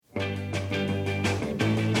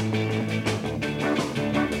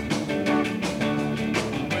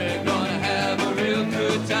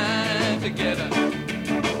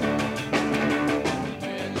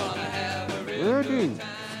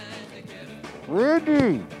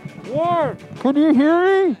Randy! What? Can you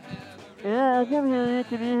hear me? Yeah, I can hear you.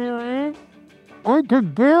 Can you hear me? I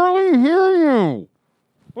can barely hear you.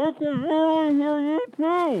 I can barely hear you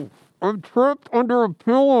too. I'm trapped under a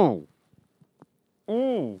pillow.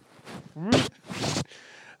 Oh.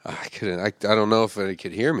 I couldn't. I don't know if any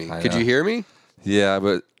could hear me. Could you hear me? Yeah,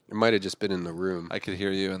 but It might have just been in the room. I could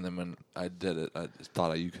hear you, and then when I did it, I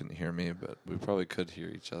thought you couldn't hear me, but we probably could hear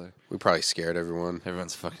each other. We probably scared everyone.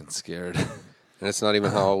 Everyone's fucking scared. And it's not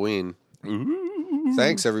even Halloween.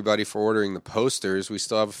 Thanks, everybody, for ordering the posters. We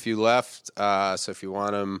still have a few left, so if you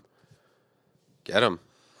want them, get them.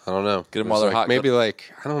 I don't know. Get them while they're hot. Maybe I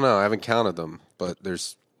don't know. I haven't counted them, but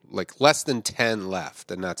there's less than 10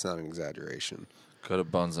 left, and that's not an exaggeration. Go to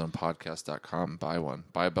bonezonepodcast.com and buy one.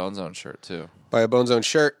 Buy a Bone Zone shirt, too. Buy a Bone Zone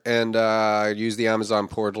shirt and use the Amazon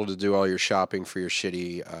portal to do all your shopping for your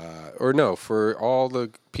shitty, for all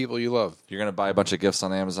the people you love. You're going to buy a bunch of gifts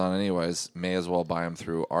on Amazon anyways. May as well buy them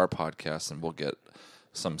through our podcast, and we'll get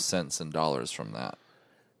some cents and dollars from that.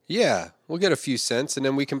 Yeah, we'll get a few cents, and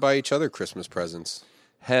then we can buy each other Christmas presents.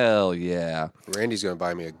 Hell yeah. Randy's going to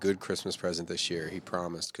buy me a good Christmas present this year. He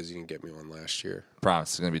promised because he didn't get me one last year.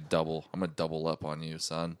 Promise, it's going to be double. I'm going to double up on you,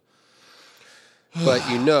 son. But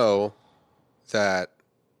you know that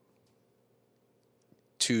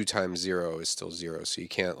 2 times 0 is still 0, so you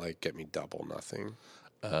can't get me double nothing.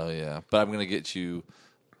 Oh, yeah. But I'm going to get you,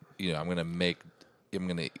 I'm going to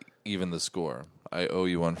even the score. I owe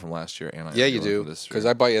you one from last year, and I owe you one do, from this year. because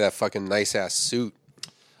I bought you that fucking nice-ass suit.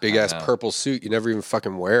 Big-ass purple suit. You never even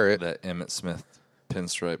fucking wear it. That Emmett Smith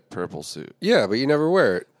pinstripe purple suit. Yeah, but you never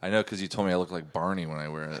wear it. I know, because you told me I look like Barney when I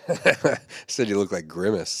wear it. I said you look like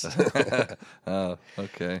Grimace. Oh,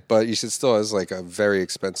 okay. But you should still have a very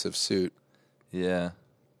expensive suit. Yeah.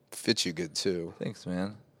 Fits you good, too. Thanks,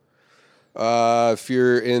 man. If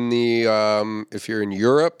you're in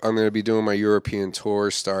Europe, I'm going to be doing my European tour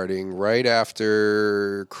starting right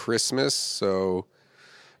after Christmas. So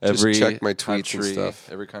just check my tweets and stuff.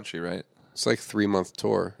 Every country, right? It's like a 3-month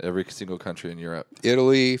tour. Every single country in Europe.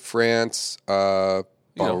 Italy, France, Bahrain.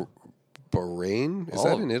 Is all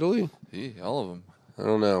that of in Italy? Yeah, all of them. I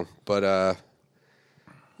don't know, but and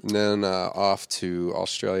then off to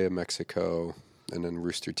Australia, Mexico, and then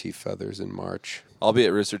Rooster Teeth Feathers in March. I'll be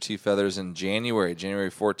at Rooster Teeth Feathers in January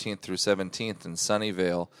 14th through 17th in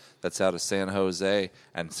Sunnyvale. That's out of San Jose.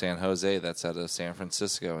 And San Jose, that's out of San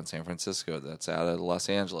Francisco. And San Francisco, that's out of Los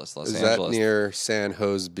Angeles. Is that near San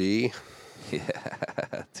Jose B? Yeah,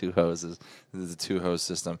 2 hoses. This is a 2-hose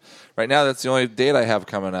system. Right now, that's the only date I have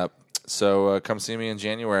coming up. So come see me in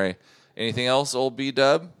January. Anything else, old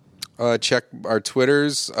B-Dub? Check our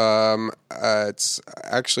Twitters. It's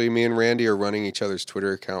actually me and Randy are running each other's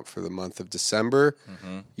Twitter account for the month of December.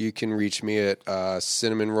 Mm-hmm. You can reach me at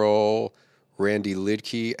Cinnamon Roll Randy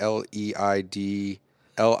Lidke, LEIDLIEDTKE,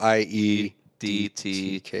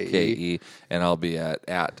 and I'll be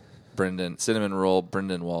at Brendan Cinnamon Roll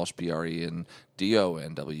Brendan Walsh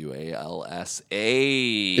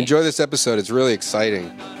BRENDONWALSA. Enjoy this episode. It's really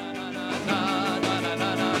exciting.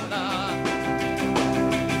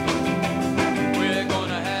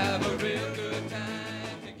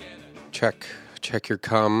 Check your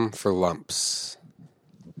cum for lumps.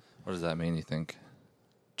 What does that mean, you think?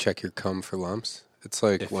 Check your cum for lumps? It's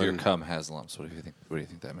like if your cum has lumps, what do you think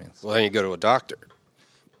that means? Well, then you go to a doctor.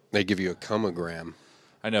 They give you a cumogram.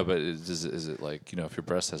 I know, but is it like, if your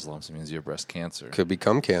breast has lumps, it means you have breast cancer. Could be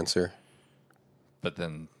cum cancer. But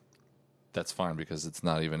then that's fine because it's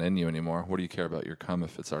not even in you anymore. What do you care about your cum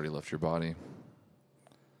if it's already left your body?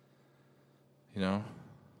 I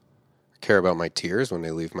care about my tears when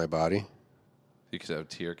they leave my body. You could have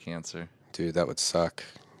tear cancer. Dude, that would suck.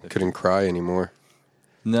 Couldn't cry anymore.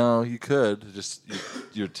 No, you could. Just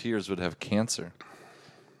your tears would have cancer.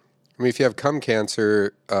 I mean, if you have cum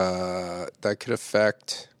cancer, that could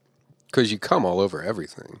affect... Because you cum all over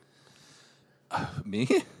everything. Me?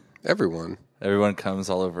 Everyone. Everyone comes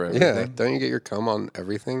all over everything? Yeah, don't you get your cum on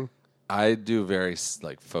everything? I do very,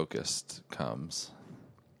 focused cums.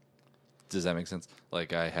 Does that make sense?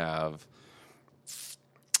 Like, I have...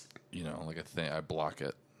 a thing. I block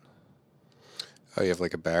it. Oh, you have a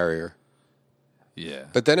barrier. Yeah.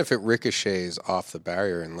 But then if it ricochets off the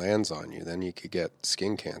barrier and lands on you, then you could get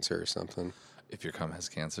skin cancer or something. If your cum has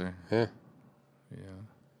cancer? Yeah. Yeah.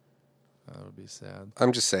 That would be sad.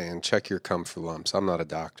 I'm just saying, check your cum for lumps. I'm not a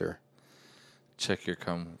doctor. Check your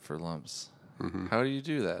cum for lumps. Mm-hmm. How do you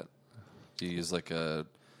do that? Do you use a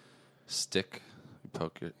stick? You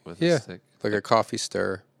poke it with a stick? Like a coffee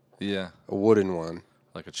stir. Yeah. A wooden one.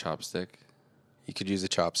 Like a chopstick? You could use a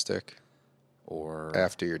chopstick. or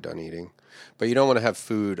after you're done eating. But you don't want to have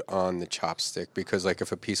food on the chopstick because, like,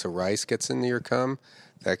 if a piece of rice gets into your cum,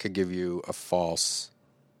 that could give you a false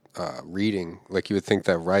reading. Like, you would think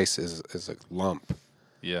that rice is a lump,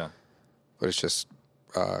 yeah. but it's just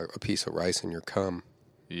a piece of rice in your cum.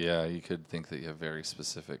 Yeah, you could think that you have very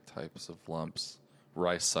specific types of lumps.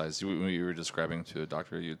 Rice-sized. When you were describing to a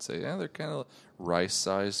doctor, you'd say, yeah, they're kind of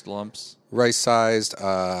rice-sized lumps. Rice-sized,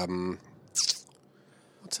 what's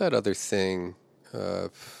that other thing?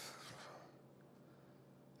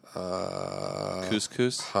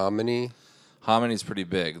 Couscous? Hominy. Homony's pretty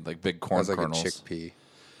big, like big corn That's like kernels. a chickpea.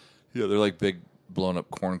 Yeah, they're like big blown-up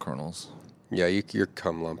corn kernels. Yeah, your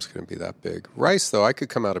cum lump's going to be that big. Rice, though, I could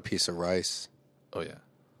come out a piece of rice. Oh, yeah.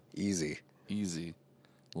 Easy. Easy.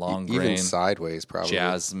 Long Even grain. sideways, probably.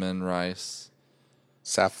 Jasmine rice.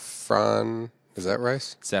 Saffron. Is that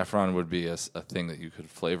rice? Saffron would be a thing that you could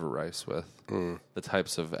flavor rice with. The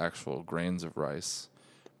types of actual grains of rice.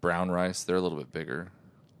 Brown rice, they're a little bit bigger.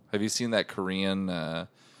 Have you seen that Korean,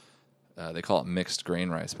 they call it mixed grain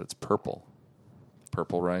rice, but it's purple.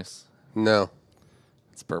 Purple rice. No.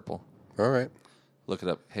 It's purple. All right. Look it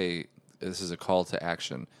up. Hey, this is a call to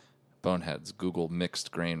action. Boneheads, Google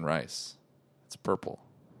mixed grain rice. It's purple.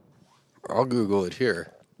 I'll Google it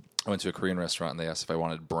here. I went to a Korean restaurant and they asked if I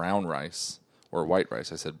wanted brown rice or white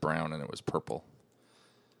rice. I said brown and it was purple.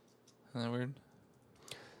 Isn't that weird?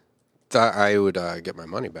 I would get my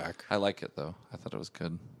money back. I like it though. I thought it was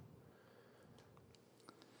good.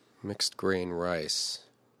 Mixed grain rice.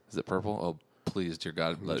 Is it purple? Oh, please, dear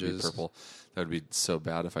God, let it be Images. purple. That would be so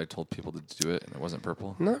bad if I told people to do it and it wasn't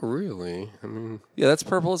purple. Not really. I mean, Yeah, that's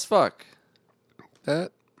purple as fuck.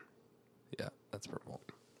 that. Yeah, that's purple.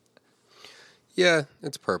 Yeah,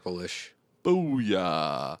 it's purplish.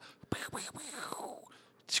 Booyah.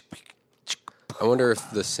 I wonder if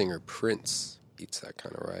the singer Prince eats that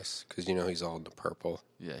kind of rice because you know he's all into purple.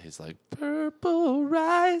 Yeah, he's like, purple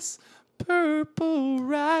rice, purple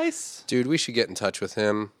rice. Dude, we should get in touch with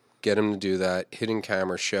him, get him to do that hidden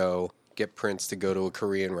camera show, get Prince to go to a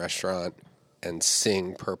Korean restaurant and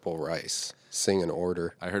sing Purple Rice, sing an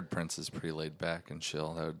order. I heard Prince is pretty laid back and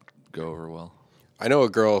chill. That would go over well. I know a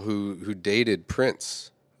girl who dated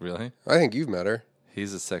Prince. Really? I think you've met her.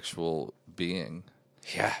 He's a sexual being.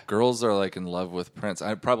 Yeah. Girls are like in love with Prince.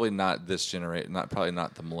 I probably not this generation, probably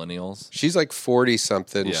not the millennials. She's like 40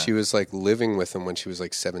 something. Yeah. She was like living with him when she was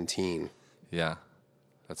like 17. Yeah,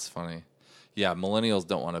 that's funny. Yeah, millennials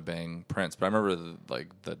don't want to bang Prince, but I remember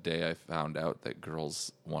the day I found out that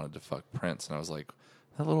girls wanted to fuck Prince, and I was like,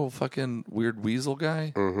 that little fucking weird weasel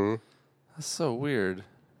guy. Mm-hmm. That's so weird.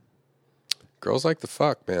 Girls like the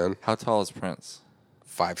fuck, man. How tall is Prince?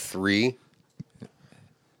 5'3". You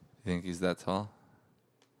think he's that tall?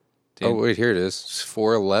 Oh, wait, here it is. It's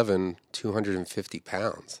 4'11", 250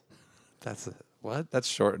 pounds. That's what? That's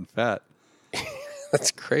short and fat.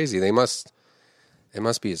 That's crazy. It must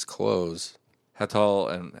be his clothes. How tall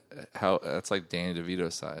and how? That's like Danny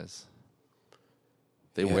DeVito size.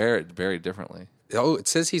 They wear it very differently. Oh, it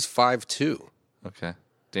says he's 5'2". Okay,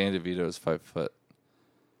 Danny DeVito is 5 foot.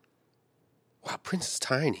 Wow, Prince is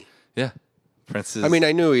tiny. Yeah, Prince is. I mean,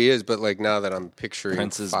 I knew he is, but like now that I'm picturing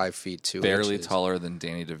Prince is 5 feet 2 barely inches. taller than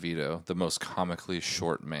Danny DeVito, the most comically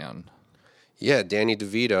short man. Yeah, Danny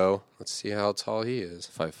DeVito. Let's see how tall he is.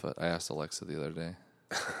 5 foot. I asked Alexa the other day.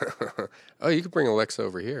 Oh, you could bring Alexa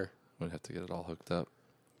over here. We'd have to get it all hooked up.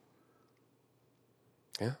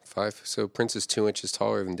 Yeah, 5. So Prince is 2 inches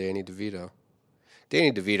taller than Danny DeVito.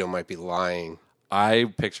 Danny DeVito might be lying.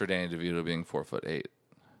 I picture Danny DeVito being 4'8".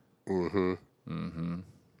 Mm-hmm.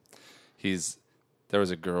 There was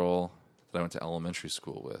a girl that I went to elementary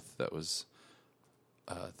school with that was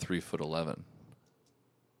 3'11".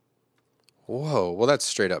 Whoa, well that's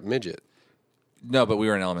straight up midget. No, but we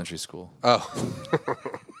were in elementary school. Oh,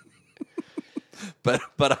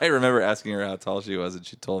 But I remember asking her how tall she was, and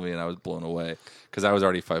she told me, and I was blown away because I was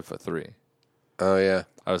already 5'3". oh yeah.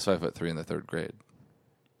 I was 5'3" in the third grade.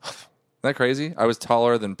 Isn't that crazy? I was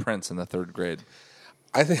taller than Prince in the third grade.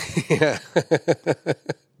 I think yeah.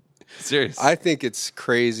 Serious. I think it's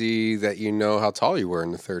crazy that you know how tall you were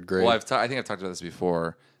in the third grade. Well, I think I've talked about this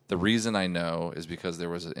before. The reason I know is because there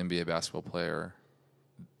was an NBA basketball player,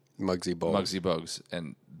 Muggsy Bogues. Muggsy Bogues,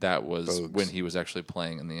 and that was Bogues. when he was actually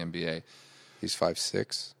playing in the NBA. He's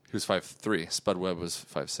 5'6". He was 5'3". Spud Webb was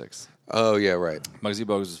 5'6". Oh yeah, right. Muggsy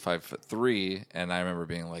Bogues was 5'3", and I remember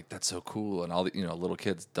being like, "That's so cool!" And all the little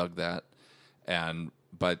kids dug that.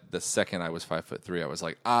 But the second I was 5'3", I was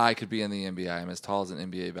like, I could be in the NBA. I'm as tall as an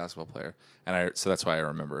NBA basketball player, so that's why I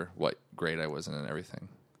remember what grade I was in and everything.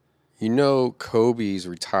 You know Kobe's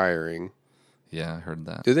retiring. Yeah, I heard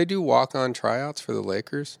that. Do they do walk-on tryouts for the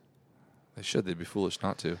Lakers? They should. They'd be foolish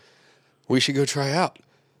not to. We should go try out.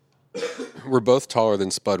 We're both taller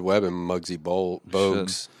than Spud Webb and Muggsy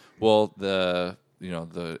Bogues. Should. Well, the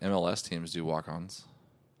MLS teams do walk-ons.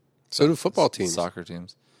 So do football teams. Soccer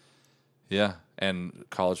teams. Yeah, and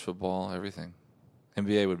college football, everything.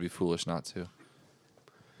 NBA would be foolish not to.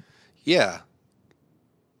 Yeah.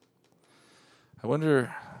 I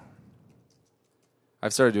wonder.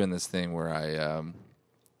 I've started doing this thing where I'm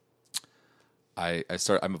a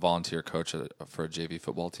volunteer coach for a JV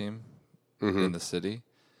football team in the city,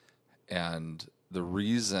 and the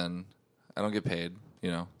reason I don't get paid,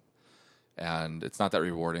 and it's not that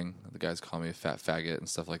rewarding. The guys call me a fat faggot and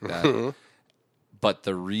stuff like that. But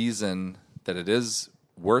the reason that it is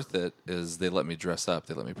worth it is they let me dress up.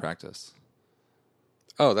 They let me practice.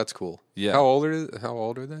 Oh, that's cool. Yeah. How old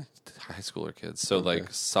are they? High schooler kids. So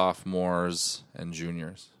like sophomores and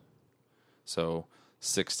juniors. So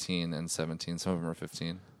 16 and 17. Some of them are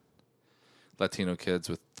 15. Latino kids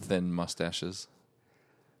with thin mustaches.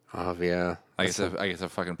 Oh, yeah. I get to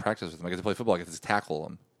fucking practice with them. I get to play football. I get to tackle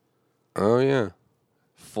them. Oh, yeah.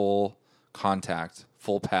 Full contact,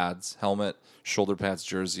 full pads, helmet, shoulder pads,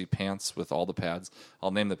 jersey, pants with all the pads.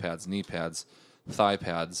 I'll name the pads: knee pads, thigh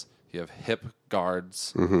pads. You have hip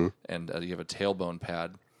guards, and you have a tailbone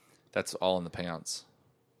pad. That's all in the pants.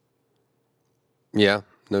 Yeah.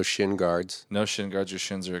 No shin guards. No shin guards. Your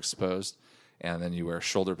shins are exposed. And then you wear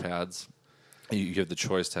shoulder pads. You have the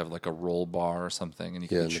choice to have like a roll bar or something, and you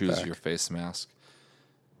can choose your face mask.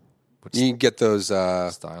 You can get those.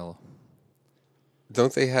 Style.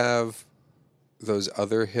 Don't they have those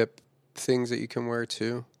other hip things that you can wear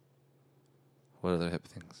too? What other hip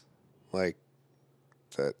things? Like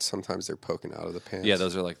that sometimes they're poking out of the pants. Yeah,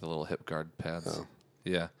 those are like the little hip guard pads. Oh.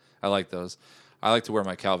 Yeah, I like those. I like to wear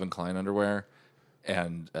my Calvin Klein underwear,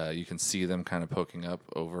 and you can see them kind of poking up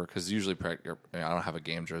over, because usually I don't have a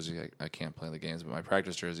game jersey. I can't play the games, but my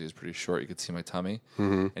practice jersey is pretty short. You can see my tummy,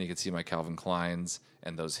 and you can see my Calvin Kleins,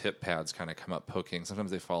 and those hip pads kind of come up poking.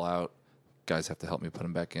 Sometimes they fall out. Guys have to help me put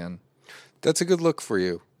them back in. That's a good look for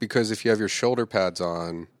you, because if you have your shoulder pads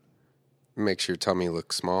on, it makes your tummy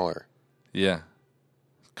look smaller. Yeah.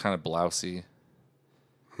 Kind of blousy.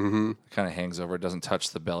 Mm-hmm. Kind of hangs over. It doesn't touch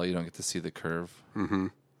the belly. You don't get to see the curve. Mm-hmm.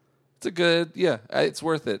 It's a good, it's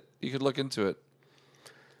worth it. You could look into it.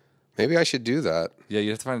 Maybe I should do that. Yeah, you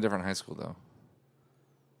have to find a different high school, though.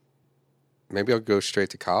 Maybe I'll go straight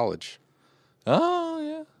to college. Oh,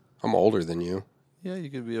 yeah. I'm older than you. Yeah,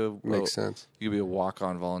 you could be Makes sense. You could be a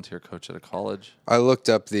walk-on volunteer coach at a college. I looked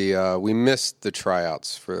up we missed the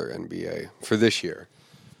tryouts for NBA for this year.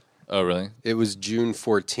 Oh, really? It was June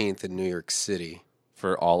 14th in New York City.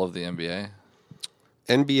 For all of the NBA?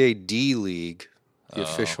 NBA D League, the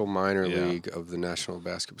official minor league of the National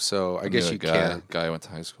Basketball. So I guess you can't. Guy I went to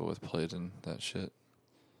high school with played in that shit.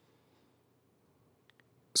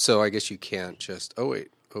 So I guess you can't just,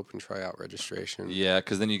 open tryout registration. Yeah,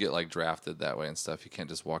 because then you get like drafted that way and stuff. You can't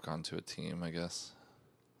just walk onto a team, I guess.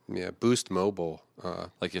 Yeah, Boost Mobile.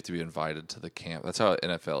 Like you have to be invited to the camp. That's how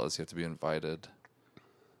NFL is. You have to be invited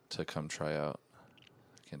to come try out.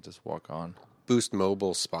 You can't just walk on. Boost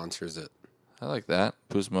Mobile sponsors it. I like that.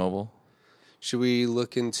 Boost Mobile. Should we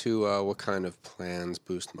look into what kind of plans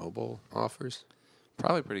Boost Mobile offers?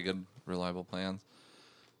 Probably pretty good, reliable plans.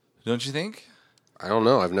 Don't you think? I don't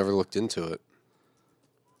know. I've never looked into it.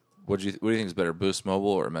 What do you think is better, Boost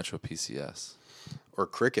Mobile or Metro PCS? Or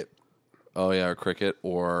Cricket. Oh, yeah, or Cricket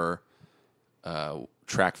or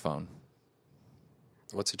Track Phone.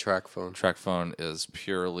 What's a track phone? Track Phone is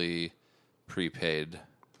purely prepaid.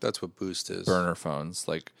 That's what Boost is. Burner phones.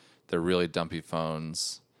 Like, they're really dumpy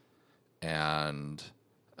phones, and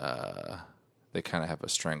they kind of have a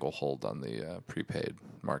stranglehold on the prepaid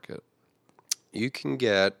market. You can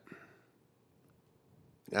get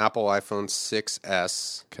an Apple iPhone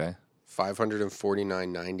 6S. Okay.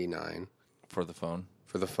 $549.99 For the phone.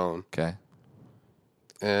 for the phone. Okay.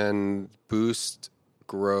 And Boost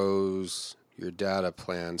grows your data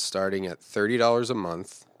plan starting at $30 a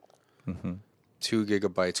month. 2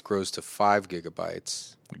 gigabytes grows to 5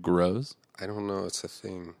 gigabytes. Grows? I don't know. It's a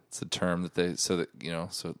thing. It's a term that so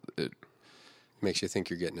it Makes you think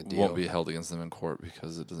you're getting a deal. won't be held against them in court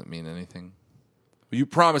because it doesn't mean anything. You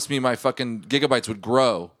promised me my fucking gigabytes would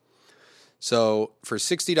grow. So for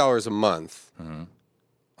 $60 a month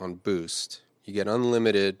on Boost, you get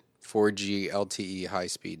unlimited 4G LTE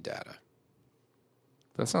high-speed data.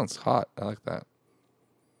 That sounds hot. I like that.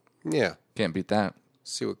 Yeah. Can't beat that.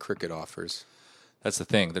 See what Cricket offers. That's the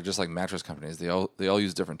thing. They're just like mattress companies. They all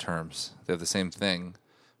use different terms. They have the same thing,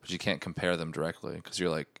 but you can't compare them directly because you're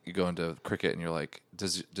like, you go into Cricket and you're like,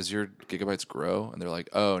 does your gigabytes grow? And they're like,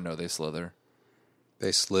 oh no, they slither.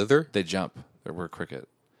 They slither? They jump. We're cricket.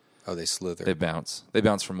 Oh, they slither. They bounce. They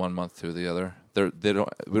bounce from one month to the other. We don't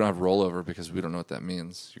have rollover because we don't know what that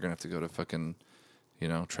means. You're gonna have to go to fucking,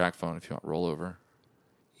 track phone if you want rollover.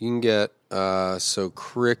 You can get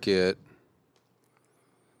cricket.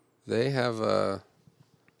 They have a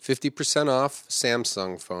 50% off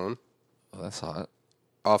Samsung phone. Oh, that's hot.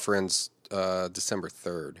 Offer ends December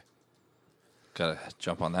 3rd. Gotta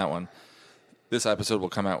jump on that one. This episode will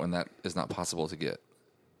come out when that is not possible to get.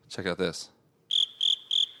 Check out this.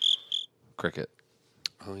 Cricket.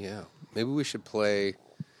 Oh, yeah. Maybe we should play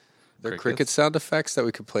their Crickets? cricket sound effects that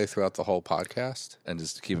we could play throughout the whole podcast. And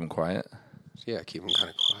just keep them quiet. Yeah, keep them kind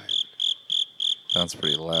of quiet. Sounds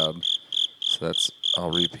pretty loud. So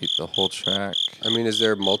I'll repeat the whole track. I mean, is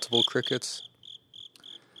there multiple crickets?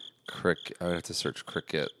 I would have to search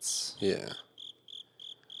crickets. Yeah.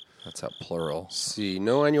 That's how plural. See,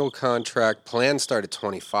 no annual contract. Plans start at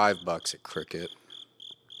 $25 at Cricket.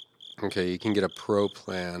 Okay, you can get a pro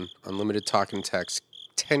plan, unlimited talk and text,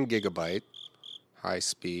 10 gigabyte, high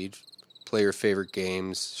speed, play your favorite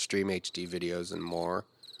games, stream HD videos, and more.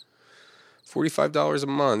 $45 a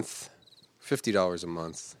month, $50 a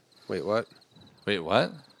month. Wait, what? Wait,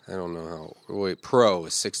 what? I don't know how. Wait, pro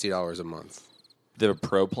is $60 a month. They have a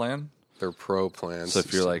pro plan? They're pro plans. So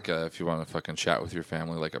if you're if you want to fucking chat with your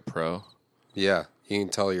family like a pro? Yeah, you can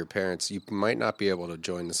tell your parents. You might not be able to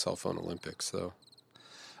join the cell phone Olympics, though.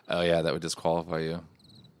 Oh, yeah, that would disqualify you.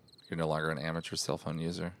 You're no longer an amateur cell phone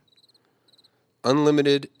user.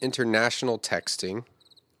 Unlimited international texting.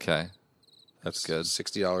 Okay. That's good.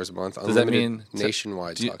 $60 a month. Does that mean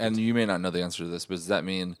nationwide? And you may not know the answer to this, but does that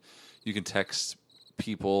mean you can text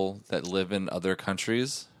people that live in other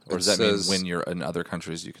countries? Or does that mean when you're in other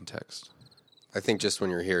countries you can text? I think just when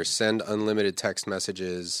you're here. Send unlimited text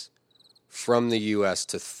messages from the U.S.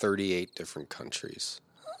 to 38 different countries.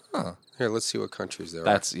 Huh. Here, let's see what countries there are.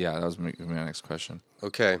 That was my next question.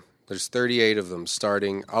 Okay, there's 38 of them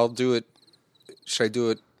starting. I'll do it. Should I do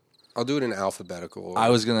it? I'll do it in alphabetical order. I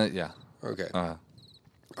was going to, yeah. Okay. Uh-huh.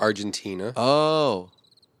 Argentina. Oh.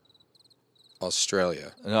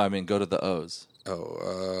 Australia. No, I mean, go to the O's.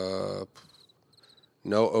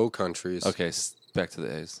 No O countries. Okay, back to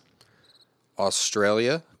the A's.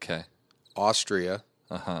 Australia. Okay. Austria.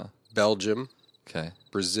 Uh-huh. Belgium. Okay.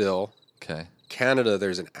 Brazil. Okay. Canada,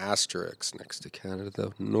 there's an asterisk next to Canada,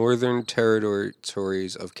 though. Northern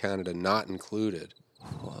Territories of Canada not included.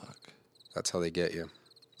 Fuck. That's how they get you.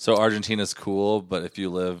 So Argentina's cool, but if you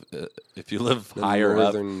live higher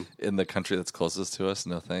up northern- in the country that's closest to us,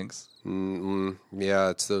 no thanks. Yeah,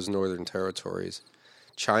 it's those Northern Territories.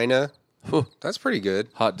 China, Whew. that's pretty good.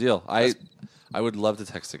 Hot deal. I would love to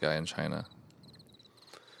text a guy in China.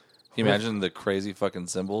 Can you imagine the crazy fucking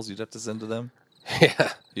symbols you'd have to send to them?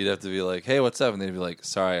 Yeah. You'd have to be like, hey, what's up? And they'd be like,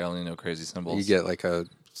 sorry, I only know crazy symbols. You get like a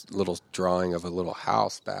little drawing of a little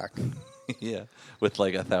house back. yeah, with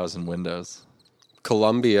like 1,000 windows.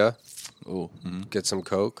 Colombia, Ooh. Mm-hmm. get some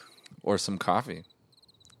Coke. Or some coffee.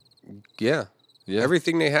 Yeah. Yeah.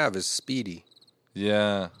 Everything they have is speedy.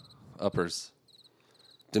 Yeah. Uppers.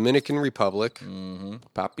 Dominican Republic. Mm-hmm.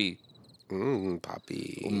 Papi.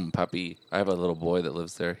 Poppy. Papi. I have a little boy that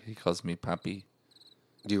lives there. He calls me Papi.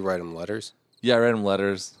 Do you write him letters? Yeah, I write him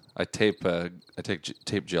letters. I tape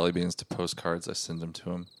jelly beans to postcards. I send them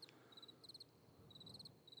to him.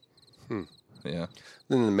 Yeah.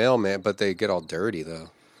 Then the mailman, but they get all dirty,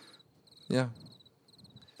 though. Yeah.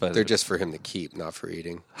 But They're just for him to keep, not for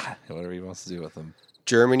eating. whatever he wants to do with them.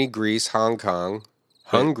 Germany, Greece, Hong Kong,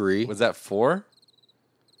 Hungary. Was that 4?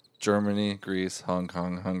 Germany, Greece, Hong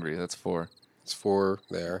Kong, Hungary. That's 4. It's 4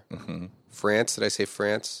 there. Mm-hmm. France, did I say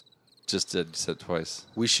France? Just said twice.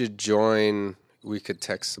 We should join. We could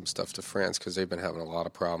text some stuff to France because they've been having a lot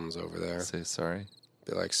of problems over there. Say sorry.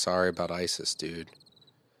 Be like, sorry about ISIS, dude.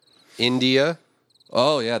 India,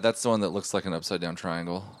 Oh, yeah, that's the one that looks like an upside-down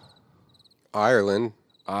triangle. Ireland.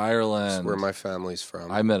 Ireland. That's where my family's from.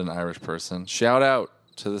 I met an Irish person. Shout out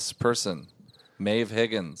to this person. Maeve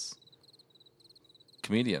Higgins.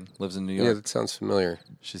 Comedian. Lives in New Yeah, York. that sounds familiar.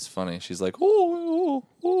 She's funny. She's like, ooh.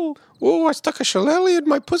 Oh, I stuck a shillelagh in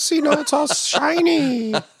my pussy. Now it's all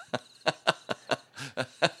shiny.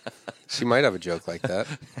 She might have a joke like that.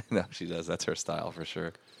 No, she does. That's her style for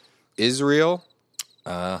sure. Israel,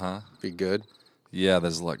 Uh-huh. be good. Yeah,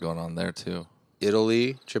 there's a lot going on there, too.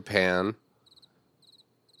 Italy, Japan,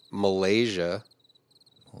 Malaysia,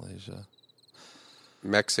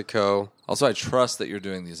 Mexico. Also, I trust that you're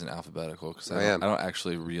doing these in alphabetical because I am. I don't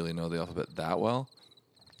actually really know the alphabet that well.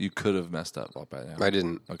 You could have messed up by now. I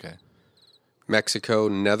didn't. Okay. Mexico,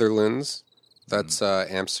 Netherlands, That's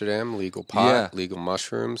Amsterdam, legal pot, Yeah. legal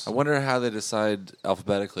mushrooms. I wonder how they decide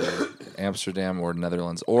alphabetically, Amsterdam or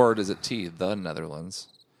Netherlands, or does it T, the Netherlands?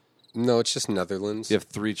 No, it's just Netherlands. You have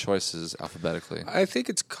 3 choices alphabetically. I think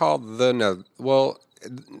it's called the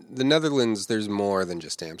Netherlands. There's more than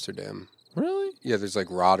just Amsterdam. Really? Yeah, there's like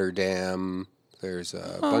Rotterdam. There's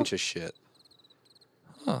a bunch of shit.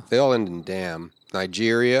 They all end in dam.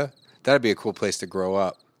 Nigeria. That'd be a cool place to grow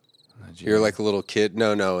up. You're like a little kid.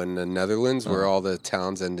 No, in the Netherlands where all the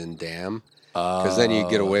towns end in dam. Because then you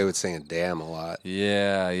get away with saying damn a lot.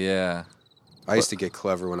 Yeah. I used to get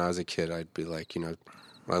clever when I was a kid. I'd be like, when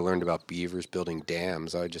I learned about beavers building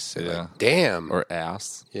dams, I'd just say like, damn. Or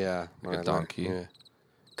ass. Yeah. Like a donkey. Yeah.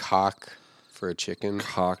 Cock for a chicken.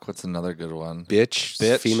 Cock, what's another good one?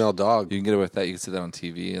 Bitch. Female dog. You can get away with that. You can see that on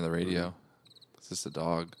TV and the radio. It's just a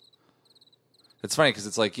dog. It's funny because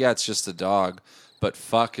it's like, yeah, it's just a dog, but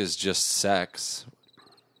fuck is just sex.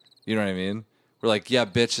 You know what I mean? We're like, yeah,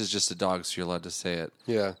 bitch is just a dog, so you're allowed to say it.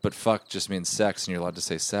 Yeah. But fuck just means sex, and you're allowed to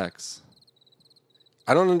say sex.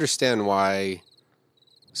 I don't understand why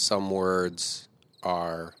some words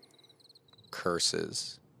are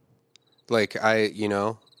curses. Like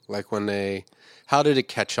like when they, how did it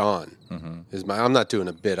catch on? I'm not doing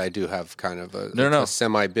a bit. I do have kind of a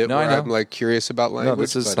semi bit where I'm like curious about language. No,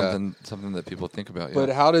 this is something that people think about. Yeah. But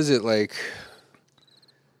how does it like?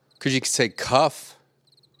 Because you could say cuff.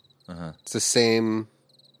 It's the same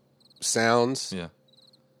sounds. Yeah.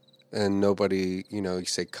 And nobody, you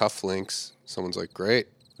say cufflinks. Someone's like, great.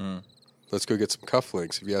 Let's go get some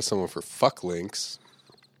cufflinks. If you ask someone for fuck links,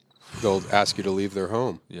 they'll ask you to leave their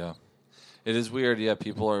home. Yeah. It is weird. Yeah,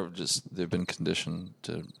 people are they've been conditioned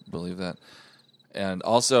to believe that. And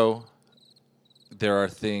also, there are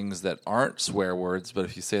things that aren't swear words, but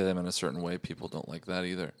if you say them in a certain way, people don't like that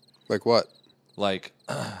either. Like what? Like,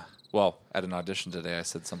 well, at an audition today, I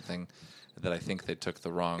said something that I think they took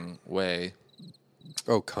the wrong way.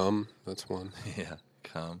 Oh, cum. That's one. Yeah,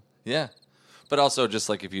 cum. Yeah. But also, just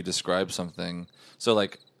like if you describe something. So,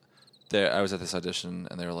 like, I was at this audition,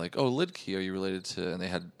 and they were like, "Oh, Lidkey, are you related to?"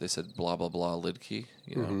 And they said blah blah blah Lidkey,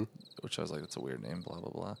 which I was like, "That's a weird name, blah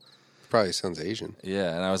blah blah." Probably sounds Asian.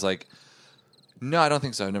 Yeah, and I was like, "No, I don't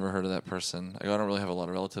think so. I've never heard of that person. I don't really have a lot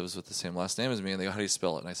of relatives with the same last name as me." And they go, "How do you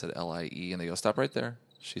spell it?" And I said L-I-E, and they go, "Stop right there.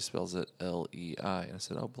 She spells it L-E-I." And I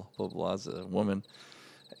said, "Oh, blah blah blah is a woman,"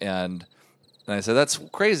 and I said, "That's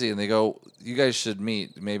crazy." And they go, "You guys should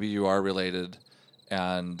meet. Maybe you are related."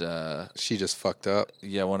 And she just fucked up.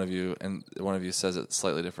 Yeah, one of you says it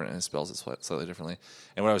slightly different and spells it slightly differently.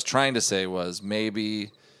 And what I was trying to say was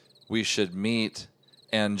maybe we should meet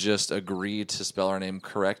and just agree to spell our name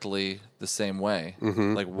correctly the same way.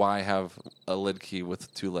 Like, why have a Lidkey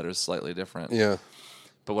with 2 letters slightly different? Yeah.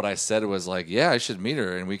 But what I said was like, yeah, I should meet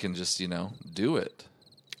her and we can just, do it.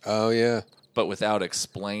 Oh, yeah. But without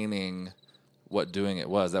explaining what doing it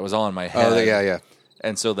was. That was all in my head. Oh, yeah.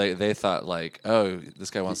 And so they thought like, oh, this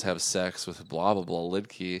guy wants to have sex with blah, blah, blah,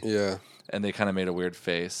 Lidkey. Yeah. And they kind of made a weird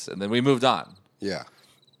face. And then we moved on. Yeah.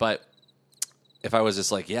 But if I was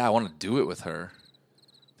just like, yeah, I want to do it with her,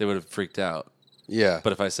 they would have freaked out. Yeah.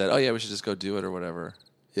 But if I said, oh, yeah, we should just go do it or whatever.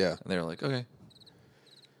 Yeah. And they were like, okay.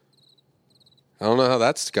 I don't know how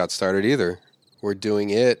that's got started either. We're doing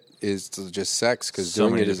it is just sex because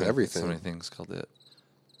doing it is everything. So many things called it.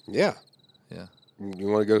 Yeah. Yeah. You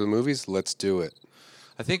want to go to the movies? Let's do it.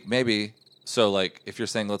 I think maybe, so like if you're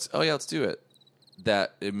saying, let's do it,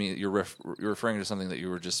 that it means you're referring to something that you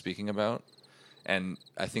were just speaking about. And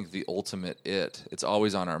I think the ultimate it's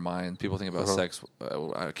always on our mind. People think about sex, I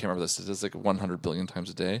can't remember the statistic, 100 billion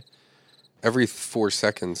times a day. Every 4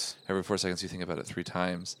 seconds. Every 4 seconds you think about it 3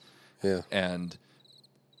 times. Yeah. And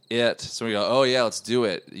so we go, oh yeah, let's do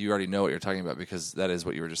it. You already know what you're talking about because that is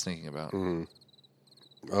what you were just thinking about. Mm-hmm.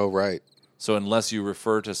 Oh, right. So unless you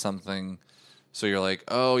refer to something, so you're like,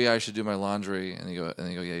 oh yeah, I should do my laundry. And you go,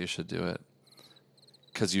 yeah, you should do it.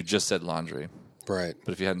 Because you just said laundry. Right.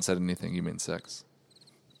 But if you hadn't said anything, you mean sex.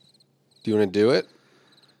 Do you want to do it?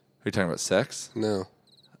 Are you talking about sex? No.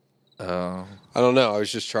 Oh. I don't know. I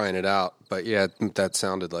was just trying it out. But yeah, that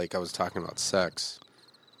sounded like I was talking about sex.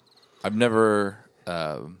 I've never...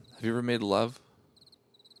 have you ever made love?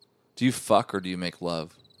 Do you fuck or do you make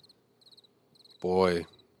love? Boy,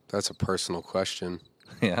 that's a personal question.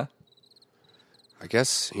 Yeah? I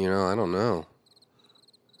guess, I don't know.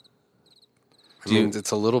 I mean,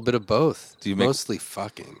 it's a little bit of both. Mostly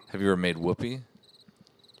fucking. Have you ever made whoopee?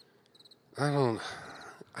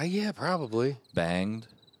 Yeah, probably. Banged?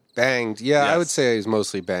 Banged. Yeah, Yes. I would say he's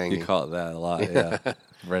mostly banging. You call it that a lot, yeah.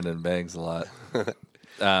 Brendan bangs a lot. Isn't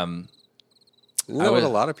that what a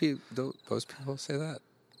lot of people, most people say that?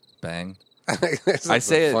 Banged? I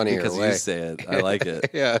say it because you say it. I like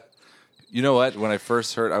it. Yeah. You know what? When I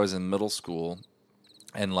first heard, I was in middle school,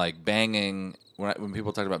 and like banging. When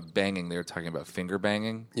people talked about banging, they were talking about finger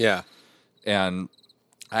banging, Yeah. and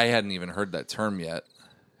I hadn't even heard that term yet.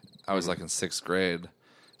 I was like in 6th grade,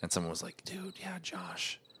 and someone was like, "Dude, yeah,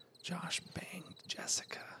 Josh banged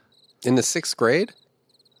Jessica." In the 6th grade?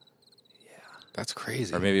 Yeah. That's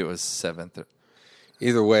crazy. Or maybe it was 7th.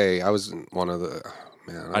 Either way, I was one of the...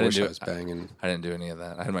 Man, I wish I do- was banging. I didn't do any of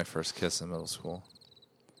that. I had my first kiss in middle school.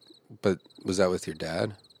 But was that with your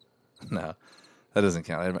dad? No, that doesn't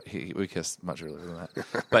count. We kissed much earlier than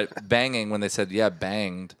that. But banging, when they said, yeah,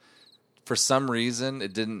 banged, for some reason,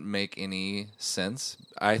 it didn't make any sense.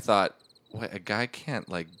 I thought, what, a guy can't,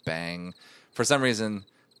 like, bang. For some reason,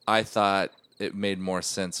 I thought it made more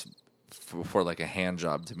sense for like, a hand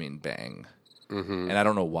job to mean bang. Mm-hmm. And I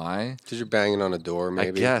don't know why. Because you're banging on a door,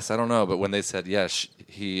 maybe? I guess. I don't know. But when they said, yes,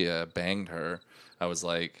 he banged her, I was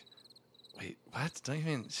like, wait, what? Don't you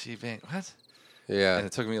mean she banged? What? Yeah. And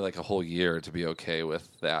it took me like a whole year to be okay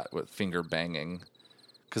with that, with finger banging.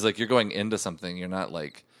 Because, like, you're going into something, you're not,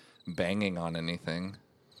 like, banging on anything.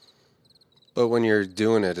 But when you're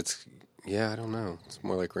doing it, it's... Yeah, I don't know. It's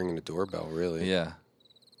more like ringing a doorbell, really. Yeah.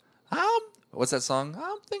 What's that song?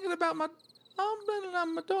 I'm thinking about I'm banging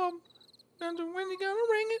on my door. When you gonna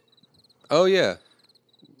ring it? Oh, yeah.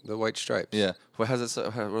 The White Stripes. Yeah. What are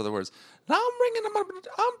the words? I'm thinking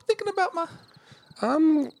about my...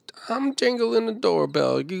 I'm jingling the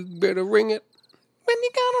doorbell. You better ring it. When you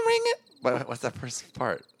gonna ring it? What's that first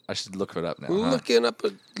part? I should look it up now. Looking up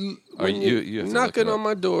a... Or you have to knocking look it on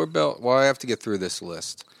my doorbell. Well, I have to get through this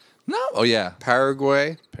list. No. Oh, yeah.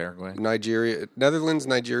 Paraguay, Paraguay. Nigeria, Netherlands,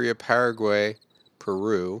 Nigeria, Paraguay,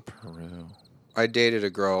 Peru. Peru. I dated a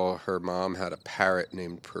girl. Her mom had a parrot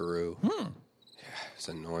named Peru. Yeah, it's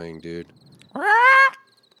annoying, dude.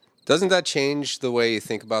 Doesn't that change the way you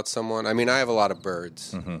think about someone? I mean, I have a lot of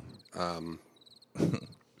birds.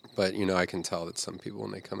 But, you know, I can tell that some people,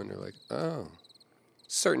 when they come in, they're like, oh,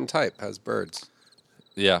 certain type has birds.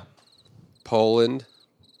 Yeah. Poland,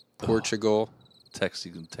 Portugal.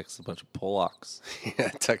 You can text a bunch of Polacks. Yeah,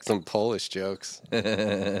 text some Polish jokes.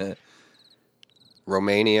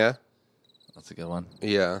 Romania. That's a good one.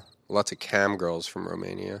 Yeah, lots of cam girls from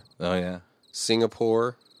Romania. Oh, yeah.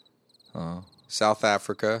 Singapore. Oh. South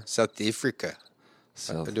Africa. South Africa.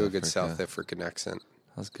 South I do a good Africa. South African accent.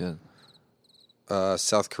 That's good.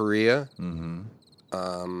 South Korea.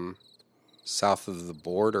 South of the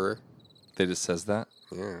border. They just says that?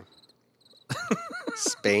 Yeah.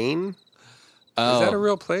 Spain. Oh. Is that a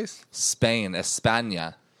real place? Spain.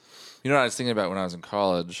 España. You know what I was thinking about when I was in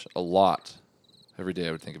college? A lot. Every day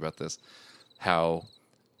I would think about this. How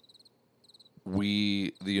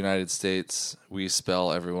the United States, we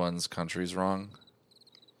spell everyone's countries wrong.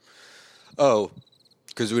 Oh,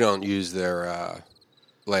 because we don't use their,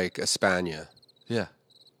 like, España Yeah.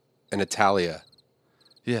 and Italia.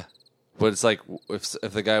 Yeah. But it's like, if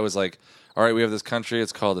the guy was like, all right, we have this country,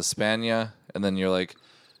 it's called España, and then you're like,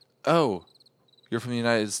 oh, you're from the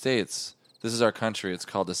United States. This is our country, it's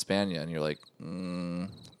called España. And you're like,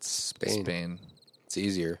 Spain. It's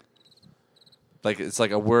easier. Like, it's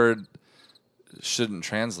like a word shouldn't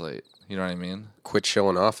translate. You know what I mean? Quit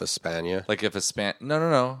showing off España. Like if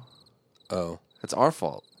No. Oh. It's our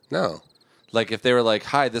fault. No. Like if they were like,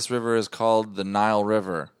 hi, this river is called the Nile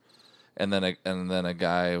River. And then a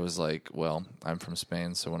guy was like, well, I'm from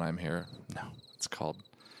Spain, so when I'm here, no, it's called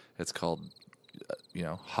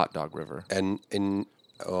Hot Dog River. And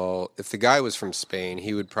if the guy was from Spain,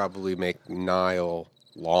 he would probably make Nile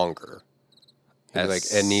longer. He'd be like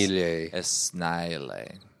Enile.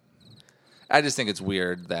 Esnile. I just think it's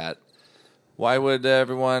weird that why doesn't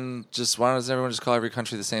everyone just call every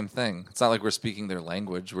country the same thing? It's not like we're speaking their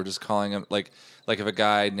language. We're just calling them like if a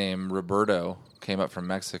guy named Roberto came up from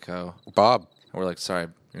Mexico. Bob. We're like, sorry,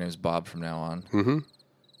 your name's Bob from now on. Mm-hmm.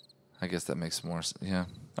 I guess that makes more sense. Yeah.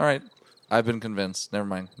 All right. I've been convinced. Never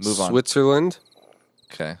mind. Move on. Switzerland.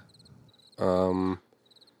 Okay.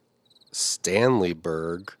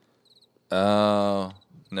 Stanleyburg. Oh,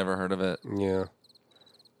 never heard of it. Yeah.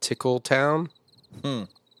 Tickletown.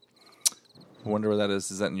 Wonder where that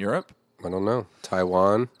is. Is that in Europe? I don't know.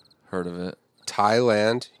 Taiwan. Heard of it.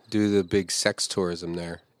 Thailand. Do the big sex tourism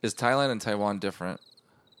there. Is Thailand and Taiwan different?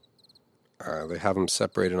 They have them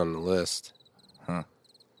separated on the list. Huh.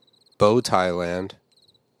 Bo Thailand.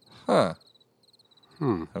 Huh.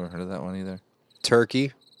 Haven't heard of that one either.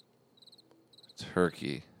 Turkey.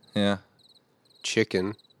 Turkey. Yeah.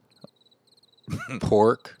 Chicken.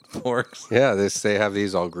 Pork. Porks. Yeah, they have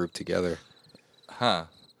these all grouped together. Huh.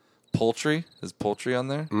 Poultry? Is poultry on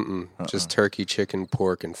there? Just turkey, chicken,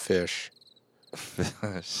 pork, and fish.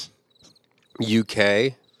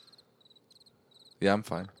 UK. Yeah, I'm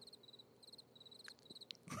fine.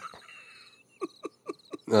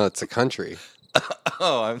 No, it's a country.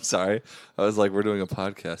 Oh, I'm sorry. I was like, we're doing a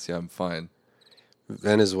podcast. Yeah, I'm fine.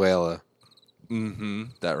 Venezuela.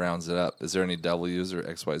 That rounds it up. Is there any W's or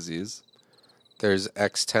XYZs? There's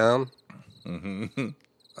X-Town.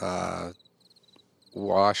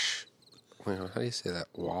 Wash. Wait, how do you say that?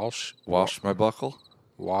 Walsh? Wash my buckle?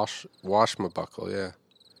 Wash my buckle, yeah.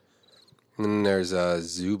 And then there's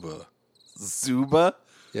Zuba. Zuba?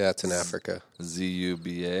 Yeah, it's in Africa.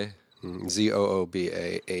 Zuba.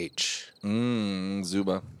 Zoobah.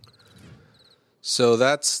 Zuba. So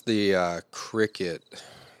that's the cricket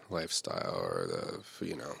lifestyle, or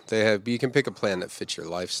you can pick a plan that fits your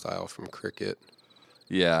lifestyle from cricket.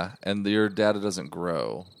 Yeah, and your data doesn't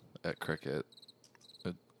grow at cricket.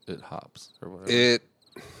 It hops or whatever. Do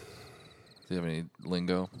you have any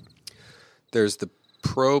lingo? There's the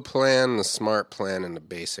pro plan, the smart plan, and the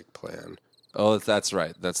basic plan. Oh, that's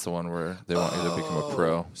right. That's the one where they want you to become a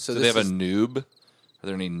pro. So do they have a noob? Are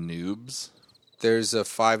there any noobs? There's a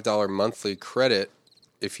 $5 monthly credit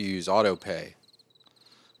if you use AutoPay.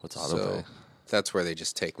 What's AutoPay? So that's where they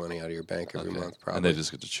just take money out of your bank every month, probably. And they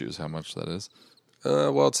just get to choose how much that is?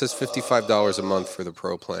 Well, it says $55 a month for the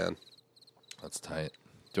pro plan. That's tight.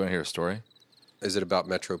 Do you want to hear a story? Is it about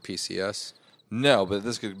Metro PCS? No, but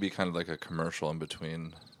this could be kind of like a commercial in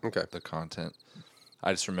between the content.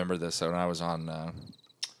 I just remember this when I was on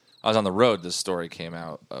the road. This story came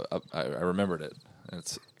out. I remembered it. And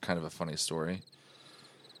it's kind of a funny story.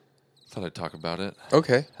 Thought I'd talk about it.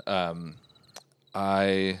 Okay.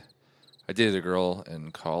 I dated a girl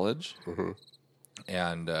in college,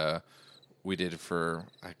 and we dated for,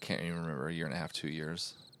 I can't even remember, a year and a half, 2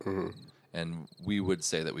 years. And we would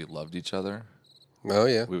say that we loved each other. Oh,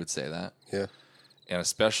 yeah. We would say that. Yeah. And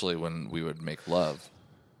especially when we would make love.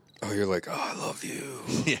 Oh, you're like, oh, I love you.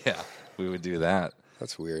 Yeah. We would do that.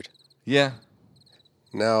 That's weird. Yeah.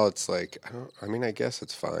 Now it's like, I guess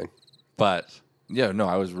it's fine. But, yeah, no,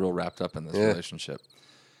 I was real wrapped up in this relationship.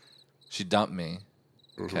 She dumped me.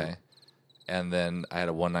 Okay. And then I had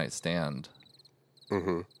a one-night stand.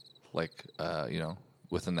 Like,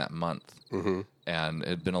 within that month. And it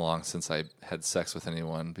had been long since I had sex with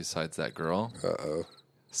anyone besides that girl. Uh-oh.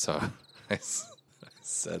 So I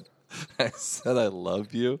said I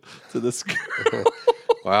love you to this girl.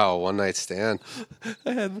 Wow, one-night stand.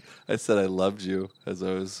 I said I loved you as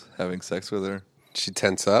I was having sex with her. She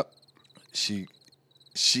tense up? She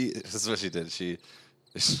this is what she did. She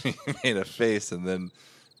made a face and then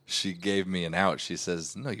she gave me an out. She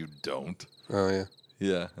says, "No, you don't." Oh, yeah.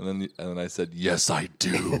 Yeah, and then I said, "Yes, I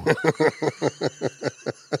do."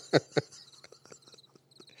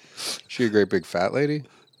 She a great big fat lady?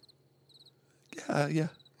 Yeah.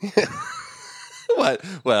 What?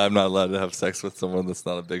 Well, I'm not allowed to have sex with someone that's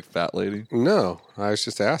not a big fat lady? No, I was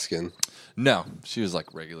just asking. No, she was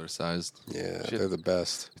like regular sized. Yeah, they're the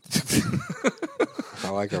best. I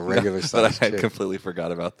like a regular sized But I chick. completely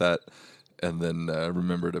forgot about that and then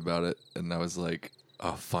remembered about it. And I was like,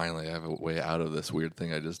 oh, finally, I have a way out of this weird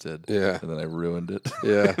thing I just did. Yeah. And then I ruined it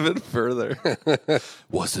Yeah. even further.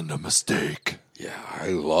 Wasn't a mistake. Yeah, I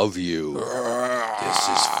love you. This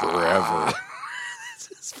is forever.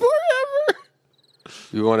 It's forever.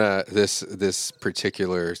 You want this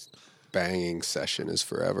particular banging session is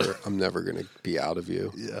forever. I'm never going to be out of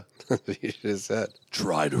you. Yeah. You should have said.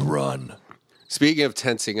 Try to run. Speaking of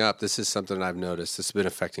tensing up, this is something I've noticed. This has been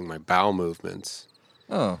affecting my bowel movements.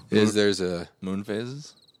 Oh. There's a Moon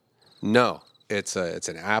phases? No, it's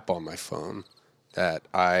an app on my phone that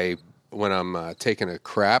when I'm taking a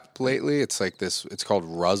crap lately, it's like this. It's called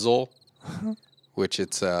Ruzzle, which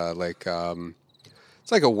it's like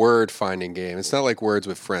a word finding game. It's not like Words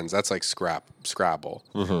with Friends. That's like Scrabble.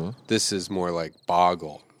 This is more like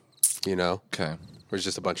Boggle. Okay. There's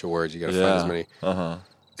just a bunch of words. You got to find as many. Uh-huh.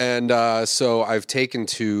 And so I've taken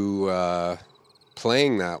to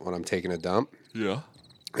playing that when I'm taking a dump. Yeah.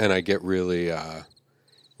 And I get really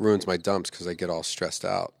ruins my dumps because I get all stressed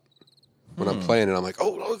out when I'm playing. And I'm like,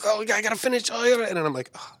 oh, I gotta finish. And then I'm like,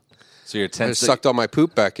 oh. So you're I tense. just sucked all my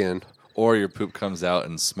poop back in. Or your poop comes out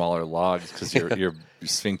in smaller logs because your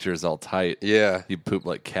sphincter is all tight. Yeah, You poop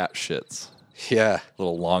like cat shits. yeah,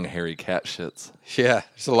 Little long, hairy cat shits. yeah.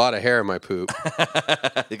 There's a lot of hair in my poop.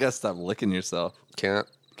 You gotta stop licking yourself. Can't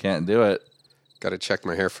do it. Got to check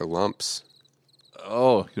my hair for lumps.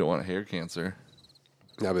 Oh, you don't want hair cancer.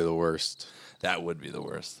 That'd be the worst. That would be the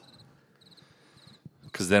worst.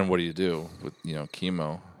 Because then what do you do with,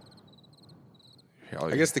 chemo?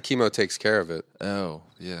 I guess the chemo takes care of it. Oh,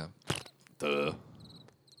 yeah. Duh.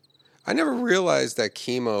 I never realized that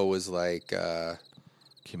chemo was like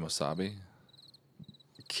Kimosabi.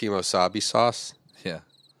 kemosabi sauce. Yeah.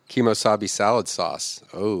 Kemosabi salad sauce.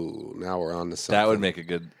 Oh, now we're on to something. That would make a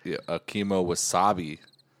good chemo wasabi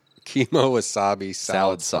Chemo wasabi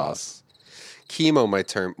salad salad sauce. sauce. Chemo, my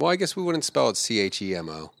term. Well, I guess we wouldn't spell it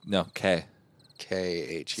CHEMO. No, K.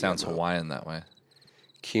 KHEMO. Sounds Hawaiian that way.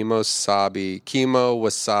 Chemo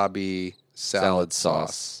wasabi salad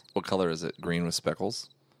sauce. What color is it? Green with speckles?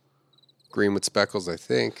 Green with speckles, I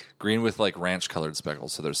think. Green with like ranch colored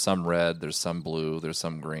speckles. So there's some red, there's some blue, there's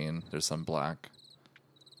some green, there's some black.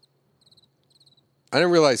 I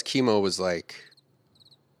didn't realize chemo was like,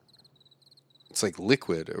 it's like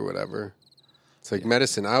liquid or whatever. It's like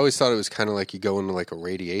medicine. I always thought it was kind of like you go into like a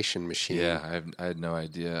radiation machine. Yeah, I had no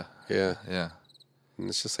idea. Yeah. Yeah. And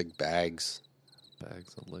it's just like bags.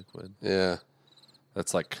 Bags of liquid. Yeah.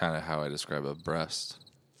 That's like kind of how I describe a breast.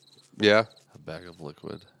 Yeah. A bag of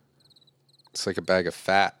liquid. It's like a bag of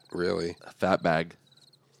fat, really. A fat bag.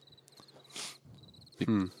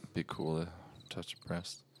 Be cool to touch a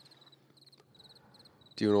breast.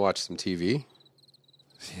 Do you want to watch some TV?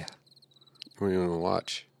 Yeah. What do you want to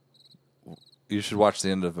watch? You should watch the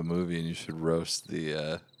end of a movie and you should roast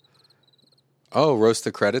the... Oh, roast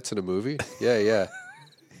the credits in a movie? Yeah, yeah.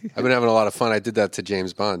 I've been having a lot of fun. I did that to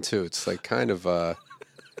James Bond, too. It's like kind of... I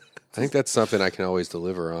think that's something I can always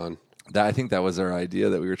deliver on. I think that was our idea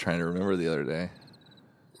that we were trying to remember the other day.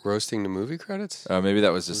 Roasting the movie credits? Maybe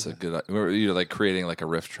that was just a good... You're like creating like a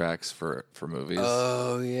riff tracks for movies.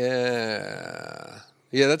 Oh, yeah.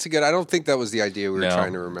 Yeah, that's a good... I don't think that was the idea we were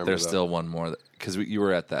trying to remember, there's though. still one more. Because you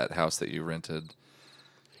were at that house that you rented.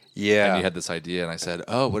 Yeah. And you had this idea, and I said,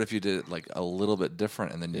 oh, what if you did it like a little bit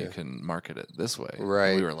different, and then you can market it this way? Right.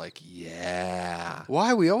 And we were like, yeah.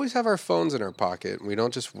 Why? We always have our phones in our pocket, and we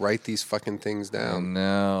don't just write these fucking things down.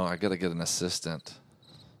 No, I got to get an assistant.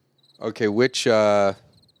 Okay, which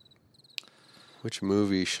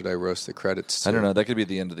movie should I roast the credits to? I don't know. That could be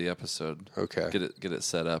the end of the episode. Okay. Get it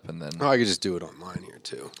set up, and then... Oh, I could just do it online here,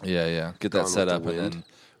 too. Yeah. Get that Gone set with up, the and Wind. then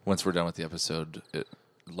once we're done with the episode,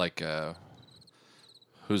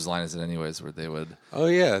 Whose Line Is It Anyways, where they would... Oh,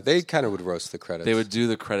 yeah. They kind of would roast the credits. They would do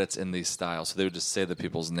the credits in these styles. So they would just say the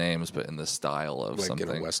people's names, but in the style of like something.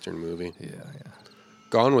 in a Western movie. Yeah.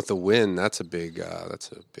 Gone with the Wind, that's a big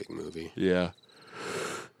movie. Yeah.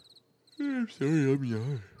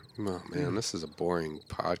 Oh, man, this is a boring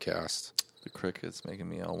podcast. The cricket's making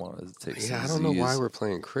me all want to take some Yeah, I don't know Z's. why we're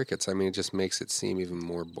playing crickets. I mean, it just makes it seem even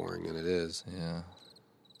more boring than it is. Yeah.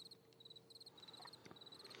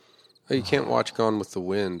 Oh, you can't watch Gone with the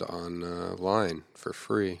Wind on line for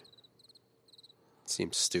free.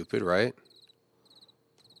 Seems stupid, right?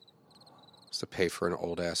 Just to pay for an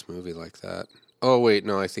old-ass movie like that. Oh, wait,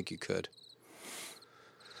 no, I think you could.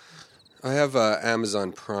 I have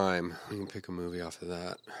Amazon Prime. You can pick a movie off of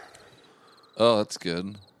that. Oh, that's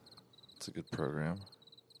good. It's a good program.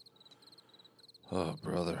 Oh,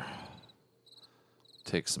 brother.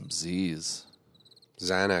 Take some Z's.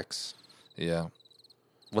 Xanax. Yeah.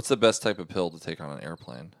 What's the best type of pill to take on an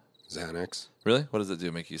airplane? Xanax. Really? What does it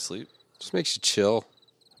do? Make you sleep? Just makes you chill.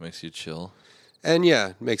 Makes you chill? And, yeah,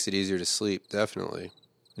 it makes it easier to sleep, definitely.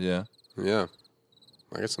 Yeah. Yeah.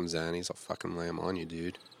 I got some Xannies. I'll fucking lay them on you,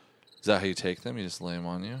 dude. Is that how you take them? You just lay them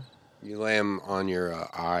on you? You lay them on your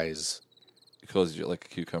eyes, You close your, like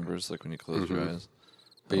cucumbers, like when you close your eyes?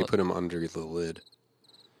 but you put them under the lid.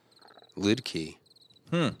 Lid key.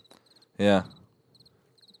 Yeah.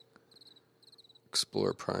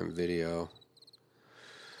 Explore Prime Video.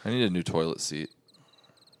 I need a new toilet seat.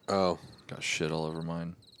 Oh, Got shit all over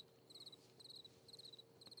mine.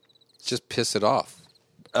 just piss it off.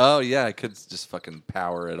 Oh, yeah. I could just fucking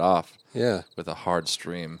power it off Yeah. with a hard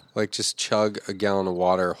stream. Like just chug a gallon of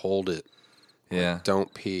water, hold it. Yeah.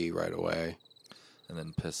 Don't pee right away. And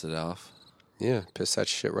then piss it off. Yeah, piss that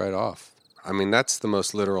shit right off. I mean, that's the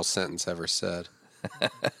most literal sentence ever said.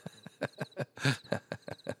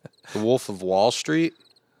 The Wolf of Wall Street?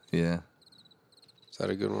 Yeah. Is that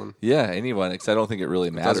a good one? Yeah, anyone, because I don't think it really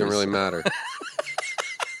matters. Doesn't really matter.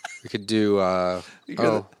 We could do That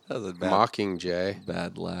was a Mockingjay.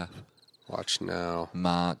 bad laugh. Watch now.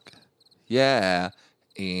 Mock. Yeah.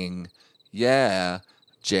 Ing. Yeah.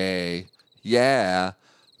 J. Yeah.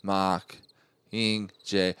 Mock. Ing.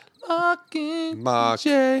 J. Mocking. Mock.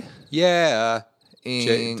 J. Yeah.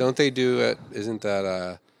 Ing. Don't they do it? Isn't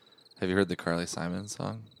that Have you heard the Carly Simon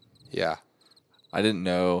song? yeah. I didn't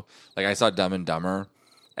know. Like, I saw Dumb and Dumber,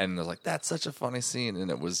 and I was like, that's such a funny scene.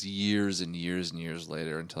 And it was years and years and years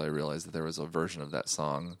later until I realized that there was a version of that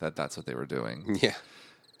song that's what they were doing. Yeah.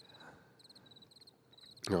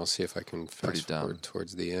 I'll see if I can Pretty fast dumb. forward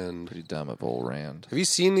towards the end. Pretty dumb of old Rand. Have you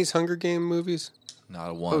seen these Hunger Game movies? Not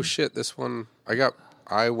a one. Oh shit! This one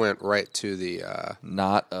I went right to the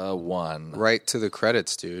Not a one. right to the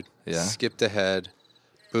credits, dude. Yeah? Skipped ahead.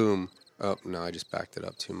 Boom. Oh no, I just backed it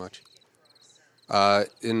up too much.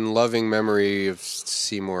 In loving memory of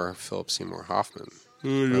Philip Seymour Hoffman.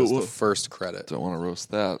 That was the first credit. Don't want to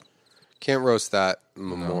roast that. Can't roast that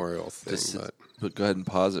memorial thing, Just- but But go ahead and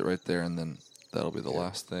pause it right there, and then that'll be the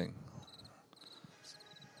last thing.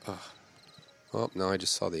 oh no, I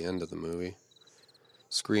just saw the end of the movie.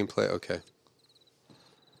 Screenplay, okay.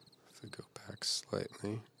 If I go back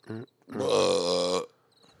slightly,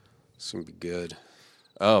 it's gonna be good.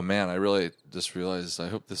 Oh man, I really just realized. I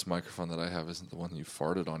hope this microphone that I have isn't the one you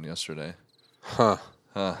farted on yesterday. Huh?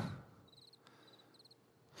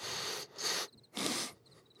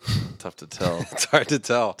 Tough to tell. It's hard to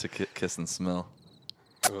tell. To kiss and smell.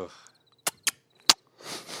 Ugh.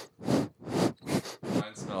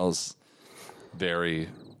 Mine smells very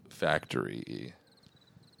factory-y.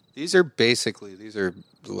 These are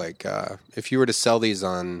like if you were to sell these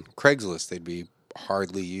on Craigslist, they'd be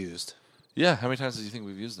hardly used. Yeah, how many times do you think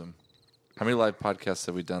we've used them? How many live podcasts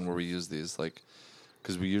have we done where we use these? Like,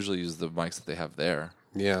 because we usually use the mics that they have there.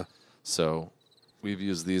 Yeah. So we've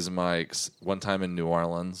used these mics one time in New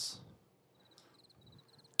Orleans.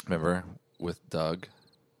 Remember? With Doug.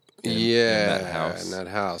 In that house. In that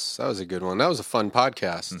house. That was a good one. That was a fun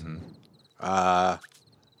podcast. Mm-hmm.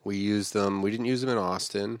 We used them. We didn't use them in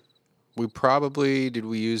Austin. Did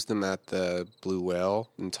we use them at the Blue Whale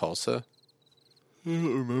in Tulsa? I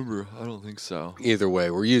don't remember. I don't think so. Either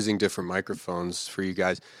way, we're using different microphones for you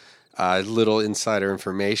guys. Little insider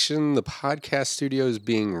information. The podcast studio is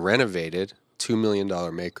being renovated. $2 million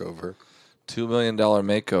makeover. $2 million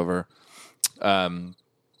makeover.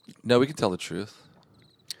 No, we can tell the truth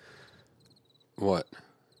What?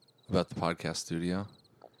 about the podcast studio.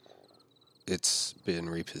 It's been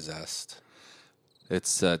repossessed.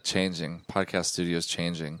 It's changing. Podcast studio is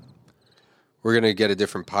changing. We're going to get a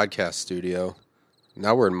different podcast studio.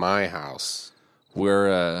 Now we're in my house.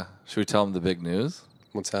 Should we tell them the big news?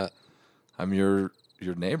 What's that? I'm your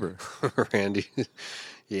neighbor. Randy.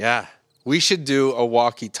 Yeah. We should do a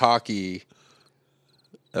walkie-talkie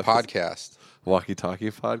podcast.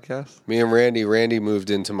 Walkie-talkie podcast. Me and Randy moved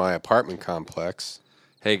into my apartment complex.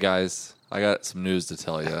 Hey guys, I got some news to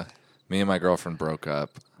tell you. Me and my girlfriend broke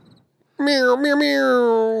up, Meow, meow,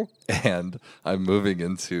 meow. and I'm moving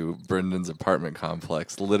into Brendan's apartment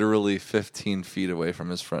complex, literally 15 feet away from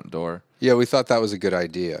his front door. Yeah, we thought that was a good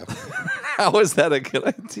idea. How is that a good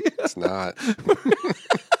idea? It's not.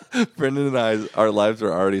 Brendan and our lives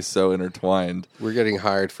are already so intertwined. We're getting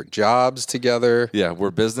hired for jobs together, Yeah,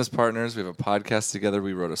 we're business partners. We have a podcast together.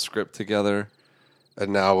 We wrote a script together.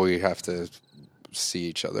 and now we have to see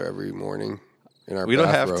each other every morning in our We don't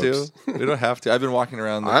have bathrobes. to. We don't have to. I've been walking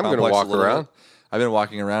around. I'm gonna complex walk a little around. bit. I've been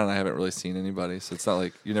walking around, and I haven't really seen anybody. So it's not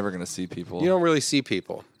like you're never going to see people. You don't really see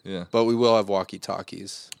people, Yeah. but we will have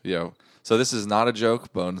walkie-talkies. Yo. So this is not a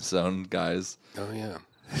joke, Bone Zone guys. Oh, yeah.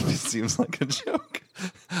 It seems like a joke.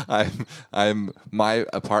 My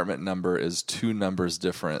apartment number is 2 numbers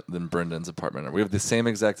different than Brendan's apartment number. We have the same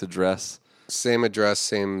exact address, Same address,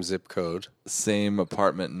 same zip code. same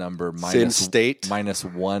apartment number, Same state. minus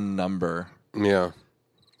 1 number. Yeah.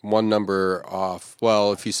 One number off.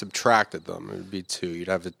 Well, if you subtracted them, it would be 2. You'd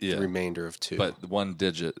have a Yeah. remainder of 2. But 1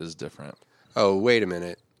 digit is different. Oh, wait a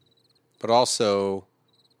minute. But also,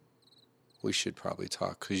 we should probably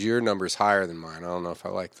talk, because your number's higher than mine. I don't know if I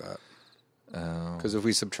like that. Oh. Because if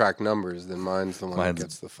we subtract numbers, then mine's the one that Mine's-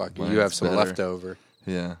 gets the fucking... mine's You have some better. leftover.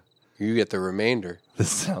 Yeah. You get the remainder. This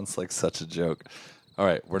sounds like such a joke. All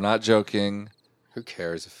right, we're not joking. Who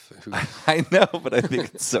cares? Who, I know, but I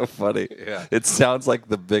think it's so funny. Yeah. It sounds like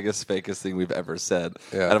the biggest, fakest thing we've ever said.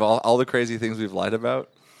 Yeah. Out of all the crazy things we've lied about,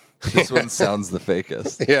 this one sounds the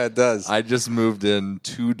fakest. yeah, it does. I just moved in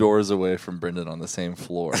 2 doors away from Brendan on the same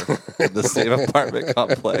floor, in the same apartment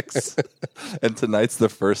complex. And tonight's the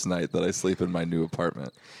first night that I sleep in my new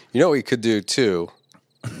apartment. You know what we could do, too?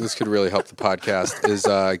 This could really help the podcast, is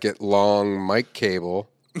get long mic cable.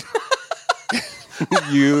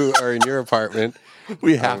 You are in your apartment.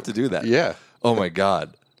 We have to do that. Yeah. Oh my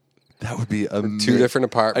God. That would be amazing. 2 different I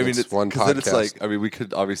apartments, mean, it's, one 'cause then podcast. it's like, I mean, we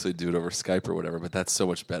could obviously do it over Skype or whatever, but that's so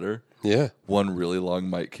much better. Yeah. One really long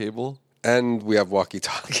mic cable. And we have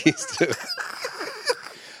walkie-talkies, too.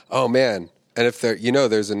 Oh, man. And if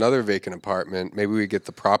there's another vacant apartment, maybe we get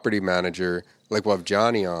the property manager, like we'll have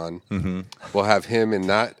Johnny on. Mm-hmm. We'll have him in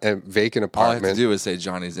that vacant All I have apartment. to do is say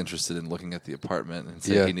Johnny's interested in looking at the apartment and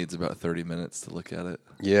say Yeah. he needs about 30 minutes to look at it.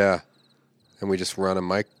 Yeah. And we just run a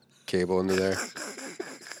mic cable into there.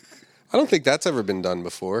 I don't think that's ever been done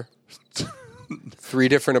before. 3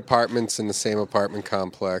 different apartments in the same apartment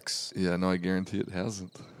complex. Yeah, no, I guarantee it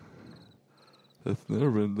hasn't. That's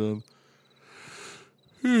never been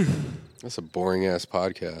done. That's a boring ass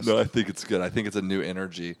podcast. No, I think it's good. I think it's a new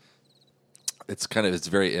energy. It's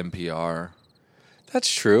very NPR. That's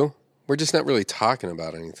true. We're just not really talking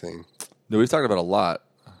about anything. No, we've talked about a lot.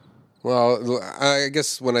 Well, I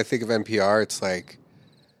guess when I think of NPR, it's like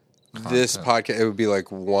this podcast, it would be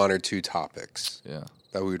like 1 or 2 topics Yeah.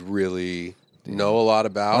 that we'd really know a lot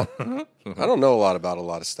about. I don't know a lot about a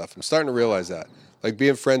lot of stuff. I'm starting to realize that. Like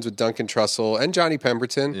being friends with Duncan Trussell and Johnny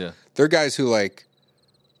Pemberton. Yeah. They're guys who like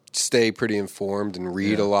stay pretty informed and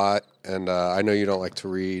read Yeah. a lot. And I know you don't like to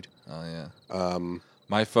read. Oh, yeah.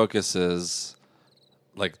 My focus is,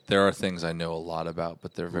 like, there are things I know a lot about,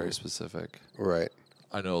 but they're very specific. Right.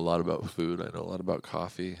 I know a lot about food. I know a lot about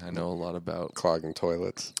coffee. I know a lot about... Clogging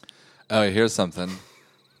toilets. Oh, here's something.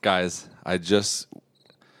 Guys, I just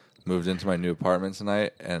moved into my new apartment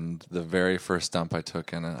tonight, and the very first dump I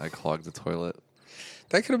took in it, I clogged the toilet.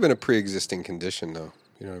 That could have been a pre-existing condition, though.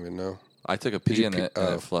 You don't even know. I took a pee you in pee- it, and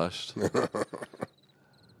oh. it flushed.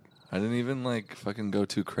 I didn't even, like, fucking go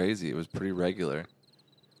too crazy. It was pretty regular.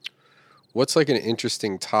 What's like an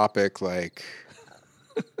interesting topic, like,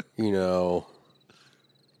 you know...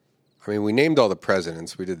 I mean, we named all the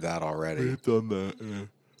presidents. We did that already. We've done that. Yeah.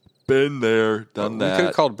 Been there, done We that. could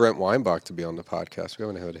have called Brent Weinbach to be on the podcast. We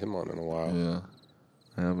haven't had him on in a while. Yeah,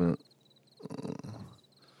 I haven't.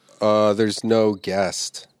 There's no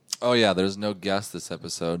guest. Oh, yeah, there's no guest this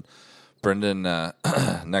episode. Brendan,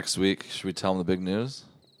 next week, should we tell him the big news?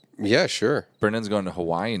 Yeah, sure. Brendan's going to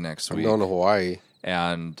Hawaii next I'm week. going to Hawaii.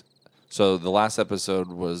 And so the last episode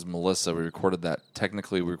was Melissa. We recorded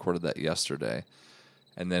that yesterday.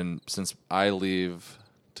 And then since I leave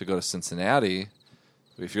to go to Cincinnati,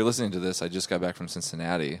 if you're listening to this, I just got back from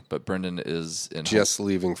Cincinnati, but Brendan is in Just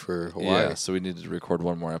leaving for Hawaii. Yeah, so we needed to record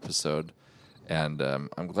one more episode. And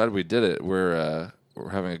I'm glad we did it. We're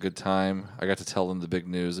having a good time. I got to tell them the big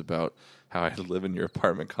news about how I live in your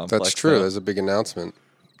apartment complex. That's true. now. That's a big announcement.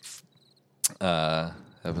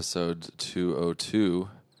 Episode 202,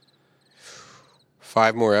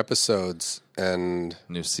 5 more episodes, and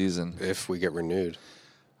new season. if we get renewed.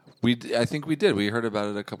 I think we did. We heard about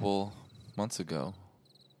it a couple months ago.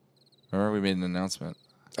 Remember, we made an announcement.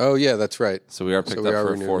 Oh, yeah, that's right. So we are picked So we up are for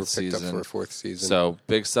a renewed. fourth We're picked season. up for a 4th season. So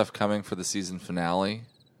big stuff coming for the season finale.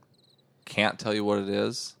 Can't tell you what it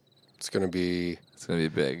is. it's going to be... It's going to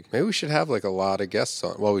be big. Maybe we should have like a lot of guests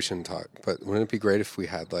on. Well, we shouldn't talk, but wouldn't it be great if we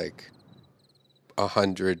had like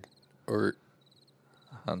 100 or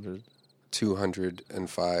 100.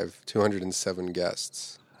 205, 207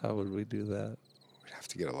 guests? How would we do that? We'd have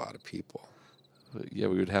to get a lot of people. Yeah,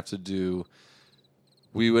 we would have to do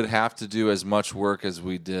as much work as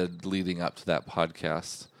we did leading up to that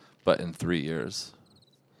podcast, but in 3 years.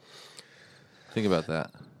 Think about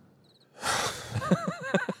that.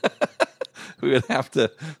 We would have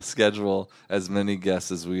to schedule as many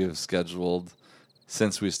guests as we have scheduled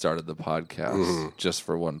since we started the podcast, just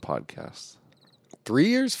for one podcast. 3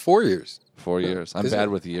 years? 4 years? 4 years. I'm Is bad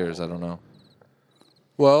it? with years. I don't know.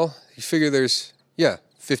 Well, you figure there's,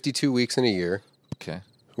 52 weeks in a year. Okay.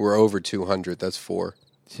 We're over 200. That's 4.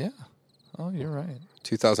 Yeah. Oh, you're right.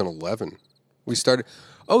 2011. We started.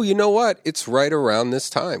 Oh, you know what? It's right around this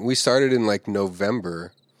time. We started in like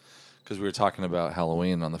November. Because we were talking about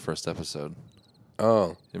Halloween on the first episode. Oh,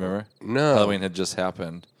 You remember? no. Halloween had just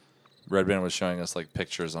happened. Red Band was showing us like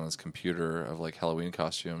pictures on his computer of like Halloween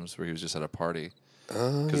costumes where he was just at a party.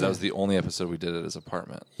 Because that was the only episode we did at his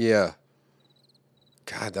apartment. Yeah.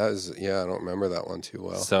 God, that was, I don't remember that one too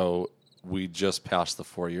well. So we just passed the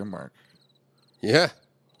 4-year mark. Yeah.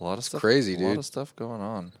 A lot of stuff. crazy, A lot dude. of stuff going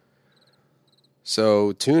on.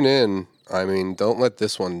 So tune in. I mean, don't let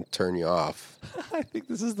this one turn you off. I think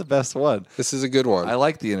this is the best one. This is a good one. I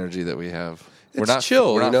like the energy that we have. We're It's not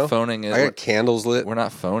chill, We're you not know? phoning it. I got candles lit. We're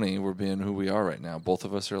not phony. We're being who we are right now. Both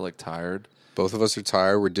of us are like tired. Both of us are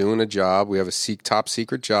tired. We're doing a job. We have a top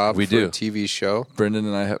secret job We for do. a TV show. Brendan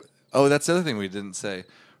and I have. Oh, that's the other thing we didn't say.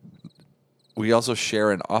 We also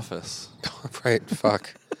share an office. Right.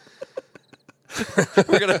 Fuck.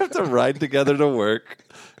 We're gonna have to ride together to work.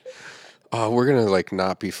 Oh, we're going to like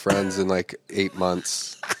not be friends in like 8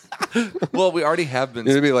 months. Well, we already have been.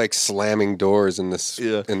 You're going to be like slamming doors in this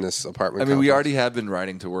Yeah. in this apartment. I mean, we complex. already have been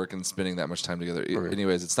riding to work and spending that much time together.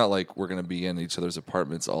 Anyways, it's not like we're going to be in each other's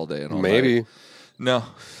apartments all day and all Maybe. night. No.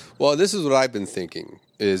 Well, this is what I've been thinking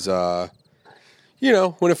is, when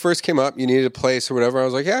it first came up, you needed a place or whatever. I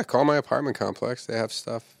was like, yeah, call my apartment complex. They have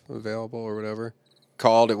stuff available or whatever.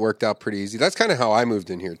 Called. It worked out pretty easy. That's kind of how I moved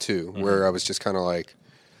in here too, where I was just kind of like,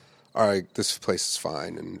 all right, this place is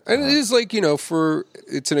fine, and it is like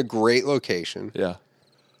it's in a great location. Yeah.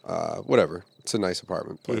 Whatever, it's a nice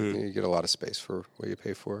apartment, but you get a lot of space for what you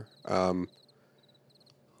pay for.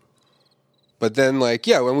 But then, like,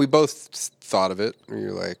 when we both thought of it, and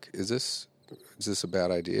you're like, is this a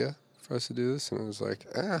bad idea for us to do this? And I was like,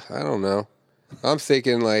 I don't know. I'm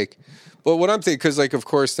thinking, like, well, what I'm thinking, because, like, of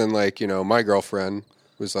course, then, like, my girlfriend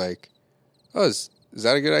was like, oh, is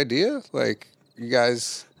that a good idea? Like, you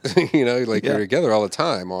guys, you're together all the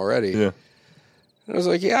time already. Yeah. And I was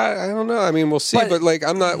like, I don't know. I mean, we'll see. But like,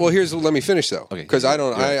 I'm not. Well, let me finish though, because I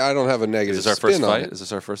don't have a negative. Is this our first spin on fight? it. Is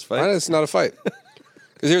this our first fight? It's not a fight.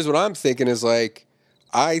 Because here's what I'm thinking is like,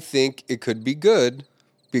 I think it could be good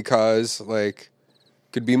because like,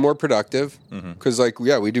 could be more productive. Because like,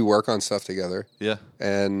 we do work on stuff together. Yeah.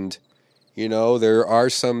 And there are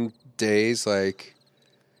some days like,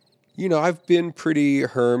 I've been pretty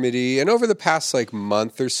hermity, and over the past like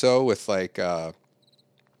month or so with like,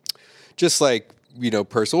 just like.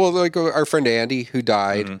 Personal. Well, like our friend Andy who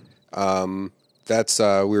died. That's we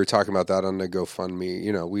were talking about that on the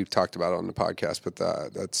GoFundMe. We've talked about it on the podcast, but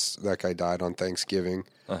that guy died on Thanksgiving.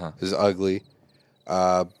 It was ugly.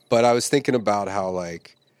 But I was thinking about how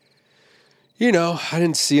like, I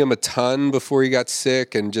didn't see him a ton before he got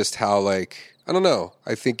sick, and just how like, I don't know.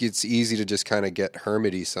 I think it's easy to just kind of get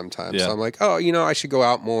hermity sometimes. Yeah. So I'm like, oh, I should go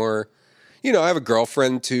out more. I have a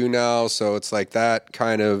girlfriend too now, so it's like that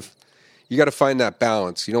kind of. You got to find that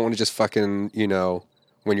balance. You don't want to just fucking,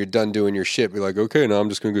 when you're done doing your shit, be like, okay, now I'm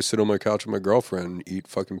just going to go sit on my couch with my girlfriend and eat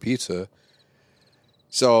fucking pizza.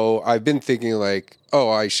 So I've been thinking like, oh,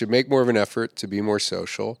 I should make more of an effort to be more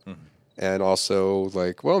social. And also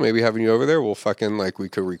like, well, maybe having you over there, we'll fucking like, we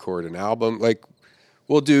could record an album. Like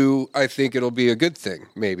I think it'll be a good thing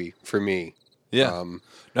maybe for me. Yeah.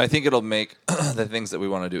 No, I think it'll make the things that we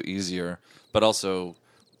want to do easier, but also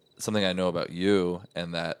something I know about you,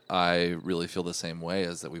 and that I really feel the same way,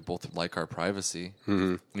 is that we both like our privacy.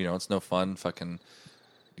 It's no fun fucking,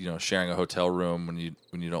 sharing a hotel room when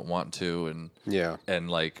you don't want to,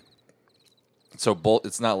 and like, so both.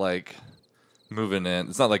 It's not like moving in.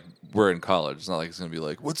 It's not like we're in college. It's not like it's gonna be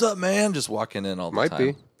like, "What's up, man?" Just walking in all the time. Might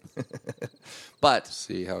be, but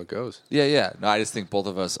see how it goes. Yeah. No, I just think both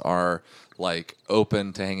of us are like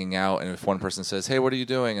open to hanging out, and if one person says, "Hey, what are you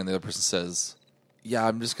doing?" and the other person says, "Yeah,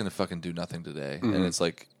 I'm just gonna fucking do nothing today," and it's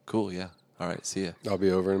like, cool, yeah, all right, see ya. I'll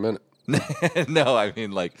be over in a minute. No, I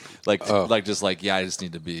mean like just like, yeah, I just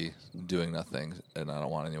need to be doing nothing, and I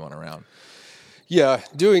don't want anyone around. Yeah,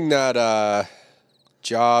 doing that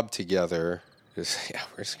job together is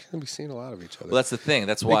we're just gonna be seeing a lot of each other. Well, that's the thing.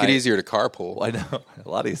 That's why make it easier to carpool. Well, I know, a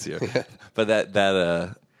lot easier. But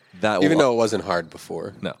that even though it wasn't hard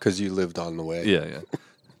before, no, because you lived on the way. Yeah.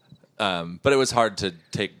 But it was hard to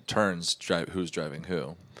take turns who's driving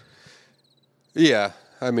who. Yeah,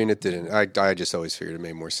 I mean, it didn't. I just always figured it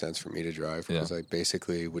made more sense for me to drive, because I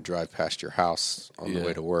basically would drive past your house on the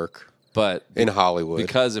way to work. But in Hollywood,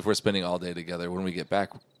 because if we're spending all day together, when we get back,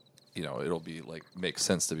 it'll be like, makes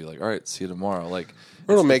sense to be like, all right, see you tomorrow. Like,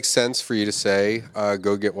 it'll make sense for you to say,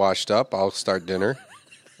 go get washed up. I'll start dinner.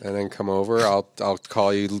 And then come over. I'll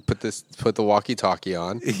call you. Put the walkie-talkie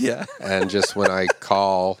on. Yeah. And just when I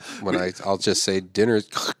call, I'll just say dinner's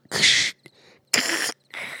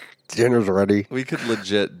ready. We could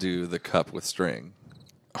legit do the cup with string.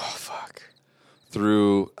 Oh fuck.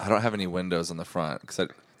 I don't have any windows on the front, because the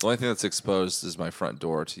only thing that's exposed is my front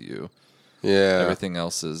door to you. Yeah. Everything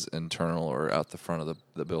else is internal or out the front of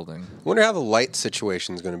the building. I wonder how the light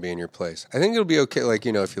situation is going to be in your place. I think it'll be okay, like,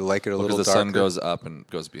 if you like it a little darker. Because the sun goes up and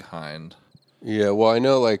goes behind. Yeah, well, I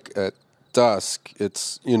know, like, at dusk,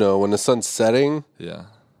 it's, when the sun's setting,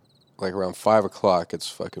 like around 5 o'clock, it's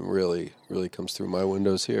fucking really, really comes through my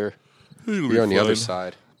windows here. You're on the other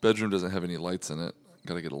side. Bedroom doesn't have any lights in it.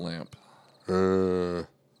 Got to get a lamp.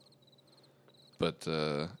 But,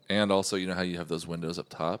 and also, how you have those windows up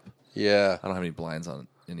top? Yeah. I don't have any blinds on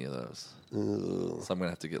any of those. So I'm going to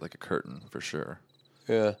have to get like a curtain for sure.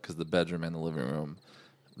 Yeah. Because the bedroom and the living room,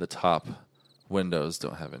 the top windows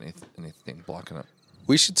don't have anything blocking it.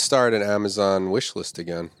 We should start an Amazon wish list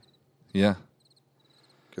again. Yeah.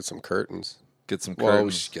 Get some curtains. Get some curtains. Well,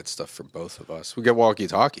 we should get stuff for both of us. We get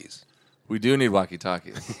walkie-talkies. We do need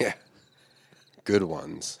walkie-talkies. Yeah. Good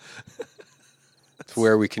ones. It's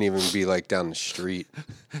where we can even be like down the street.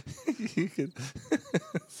 You could.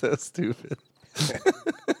 So stupid.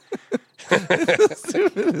 The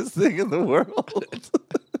stupidest thing in the world.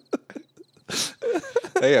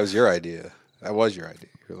 Hey, that was your idea. That was your idea.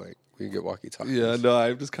 You're like, we can get walkie-talkies. Yeah, no,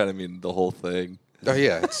 I just kind of mean the whole thing. Oh,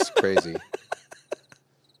 yeah, it's crazy.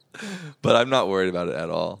 But I'm not worried about it at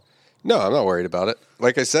all. No, I'm not worried about it.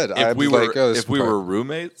 Like I said, If we like, were if we were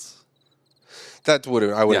roommates, I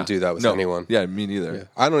wouldn't do that with no. anyone. Yeah, me neither. Yeah.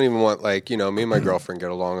 I don't even want, like, me and my girlfriend get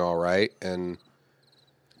along all right, and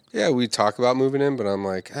yeah, we talk about moving in, but I'm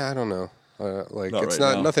like, I don't know. Like, Not it's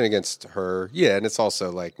right now. nothing against her. Yeah, and it's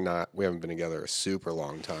also like we haven't been together a super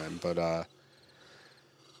long time, but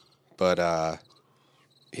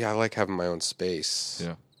yeah, I like having my own space.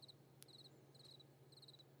 Yeah.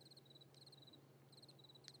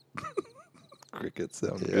 Crickets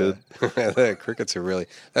sound good. The crickets are really.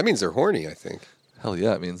 That means they're horny, I think. Hell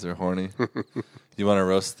yeah, it means they're horny. You want to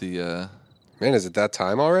roast the? Man, is it that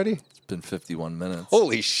time already? It's been 51 minutes.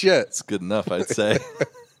 Holy shit! It's good enough, I'd say.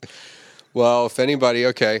 Well, if anybody,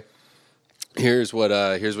 okay, here's what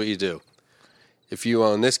you do. If you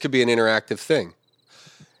own, this could be an interactive thing.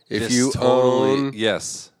 If This you totally, own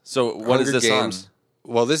yes. So what is Hunger this Games,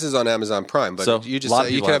 well, this is on Amazon Prime, but So, you a just lot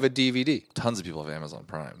of you people can have have- a DVD. on? Tons of people have Amazon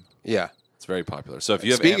Prime. Yeah. It's very popular. So if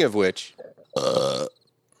you have Speaking of which,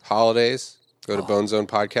 holidays, go to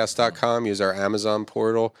bonezonepodcast.com, use our Amazon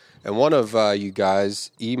portal, and one of you guys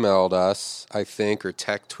emailed us, I think, or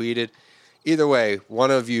tech tweeted. Either way, one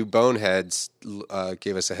of you boneheads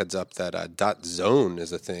gave us a heads up that .zone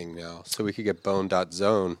is a thing now, so we could get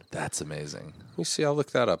bone.zone. that's amazing. Let me see. I'll look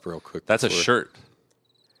that up real quick. That's a before- shirt.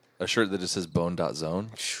 A shirt that just says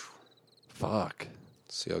bone.zone. Fuck.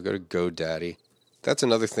 See, I'll go to GoDaddy. That's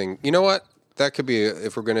another thing. You know what? That could be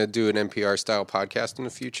if we're going to do an NPR style podcast in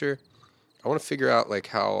the future. I want to figure out like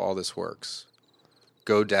how all this works.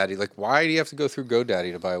 GoDaddy, like why do you have to go through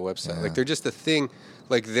GoDaddy to buy a website? Like they're just a thing.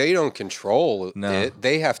 Like they don't control No. it.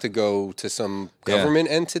 They have to go to some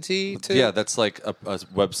government entity to. Yeah, that's like a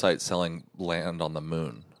website selling land on the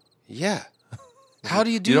moon. Yeah. How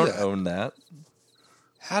do you do You don't that? own that.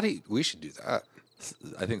 How do you, we should do that?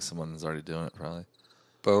 I think someone is already doing it, probably.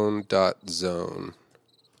 Bone.zone.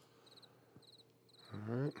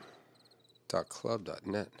 All right.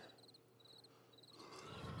 .club.net.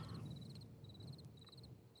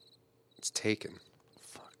 It's taken.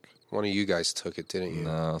 Fuck. One of you guys took it, didn't you?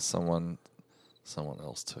 No, someone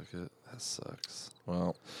else took it. That sucks.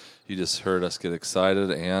 Well, you just heard us get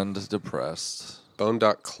excited and depressed.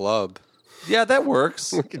 Bone.club. Yeah, that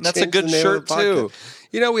works. We could And that's a change the good name of shirt the too.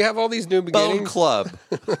 podcast. We have all these new Bone beginnings. Club.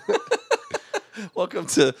 Welcome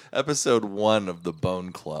to episode 1 of the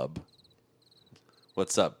Bone Club.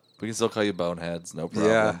 What's up? We can still call you Boneheads, no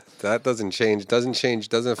problem. Yeah, that doesn't change. Doesn't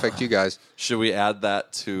affect you guys. Should we add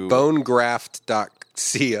that to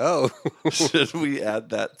Bonegraft.co. Should we add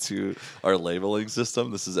that to our labeling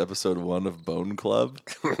system? This is episode 1 of Bone Club.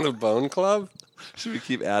 The Bone Club? Should we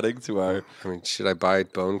keep adding to our I mean, should I buy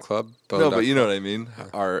Bone Club? No, but you know what I mean.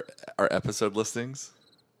 Our episode listings.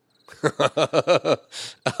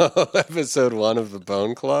 Episode 1 of the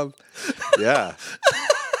Bone Club? Yeah.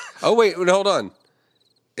 Oh, wait, hold on.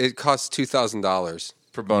 It costs $2,000.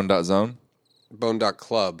 For Bone.zone?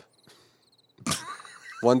 Bone.club.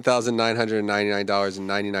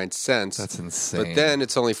 $1,999.99. That's insane. But then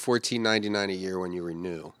it's only $14.99 a year when you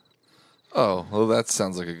renew. Oh, well, that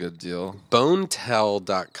sounds like a good deal.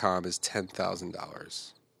 Bonetel.com is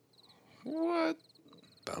 $10,000. What?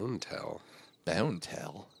 Bonetel.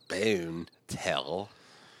 Bonetel. Bone. Tell.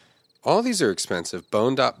 All these are expensive.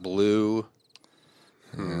 Bone.blue.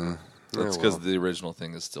 That's because the original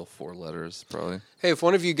thing is still 4 letters, probably. Hey, if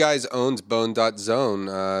one of you guys owns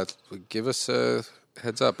Bone.zone, give us a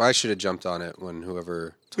heads up. I should have jumped on it when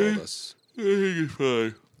whoever told us. I think it's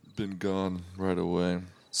probably been gone right away.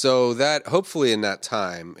 So that hopefully in that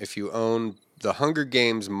time, if you own the Hunger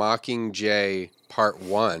Games Mockingjay Part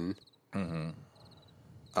 1,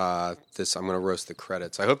 this I'm going to roast the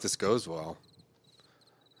credits. I hope this goes well.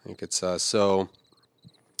 I think it's so.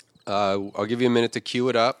 I'll give you a minute to cue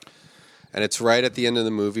it up, and it's right at the end of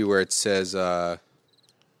the movie where it says the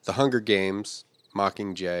Hunger Games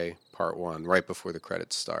Mockingjay Part 1, right before the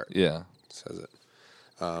credits start. Yeah. It says it.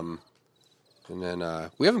 And then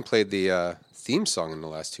we haven't played the theme song in the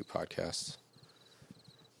last 2 podcasts.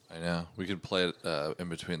 I know. We could play it in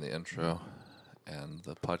between the intro and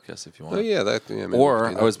the podcast if you want. Oh yeah, maybe we Or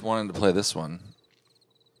could do I was wanting to play this one.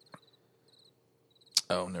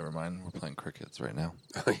 Oh, never mind. We're playing crickets right now.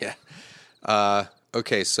 that. Oh yeah.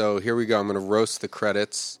 Okay, so here we go. I'm going to roast the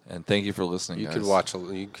credits. And thank you for listening, You guys. could watch.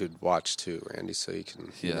 You could watch too, Randy. So you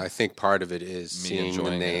can. Yeah. I think part of it is Me seeing the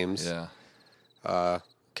enjoying it. names. Yeah.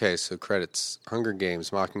 Okay, so credits. Hunger Games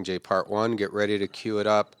Mockingjay Part 1. Get ready to cue it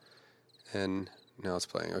up. And now it's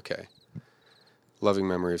playing. Okay. Loving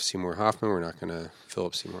memory of Seymour Hoffman. We're not going to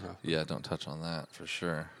Philip Seymour Hoffman. Yeah, don't touch on that for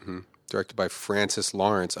sure. Directed by Francis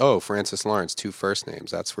Lawrence. Oh, Francis Lawrence, 2 first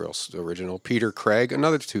names. That's real original. Peter Craig,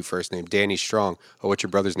 another 2 first name. Danny Strong. Oh, what's your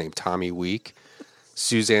brother's name? Tommy Week.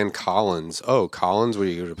 Suzanne Collins. Oh, Collins. What are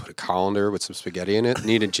you going to put a colander with some spaghetti in it?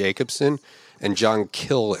 Nita Jacobson. And John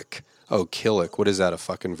Killick. Oh, Killick. What is that, a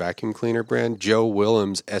fucking vacuum cleaner brand? Joe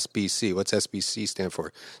Willems, SBC. What's SBC stand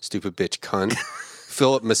for? Stupid bitch cunt.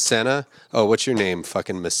 Philip Messena. Oh, what's your name?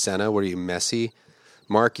 Fucking Messena. What are you, Messi?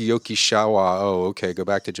 Mark Yokishawa. Oh, okay. Go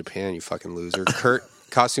back to Japan, you fucking loser. Kurt,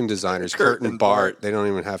 costume designers. Kurt and Bart. They don't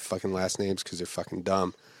even have fucking last names because they're fucking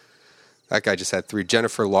dumb. That guy just had 3.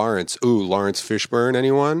 Jennifer Lawrence. Ooh, Lawrence Fishburne,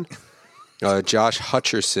 anyone? Josh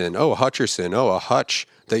Hutcherson. Oh, Hutcherson. Oh, a hutch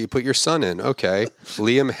that you put your son in. Okay.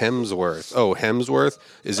 Liam Hemsworth. Oh, Hemsworth.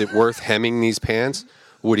 Is it worth hemming these pants?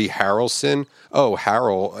 Woody Harrelson. Oh,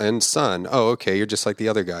 Harrell and son. Oh, okay. You're just like the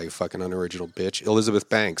other guy, you fucking unoriginal bitch. Elizabeth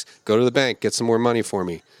Banks. Go to the bank. Get some more money for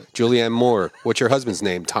me. Julianne Moore. What's your husband's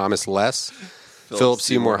name? Thomas Less. Philip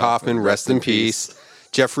Seymour Hoffman. Rest in peace.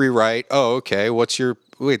 Jeffrey Wright. Oh, okay. What's your...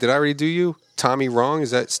 Wait, did I already do you? Tommy Wrong?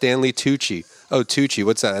 Is that Stanley Tucci? Oh, Tucci.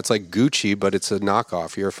 What's that? That's like Gucci, but it's a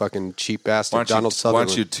knockoff. You're a fucking cheap bastard. Donald Sutherland.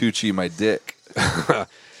 Why don't you Tucci my dick?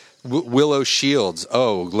 Willow Shields.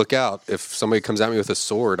 Oh, look out. If somebody comes at me with a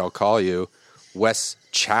sword, I'll call you. Wes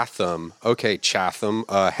Chatham. Okay, Chatham.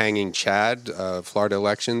 Hanging Chad. Florida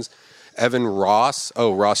elections. Evan Ross.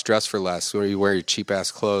 Oh, Ross Dress for Less. Where you wear your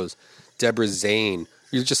cheap-ass clothes. Deborah Zane.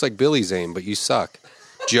 You're just like Billy Zane, but you suck.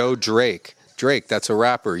 Joe Drake. Drake, that's a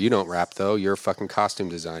rapper. You don't rap, though. You're a fucking costume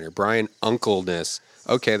designer. Brian Uncleness.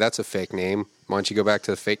 Okay, that's a fake name. Why don't you go back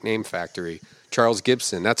to the fake name factory? Charles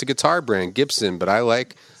Gibson. That's a guitar brand, Gibson, but I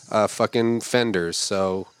like fucking Fenders,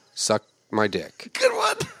 so suck my dick. Good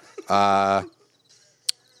one.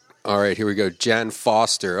 All right, here we go. Jen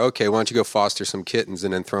Foster. Okay, why don't you go foster some kittens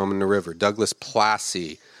and then throw them in the river? Douglas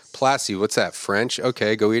Plassey. Plassey, what's that, French?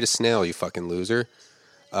 Okay, go eat a snail, you fucking loser.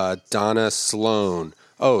 Donna Sloan.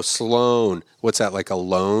 Oh, Sloan. What's that, like a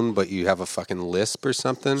loan, but you have a fucking lisp or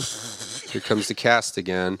something? Here comes the cast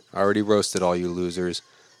again. I already roasted all you losers.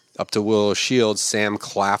 Up to Willow Shields, Sam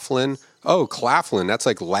Claflin. Oh, Claflin, that's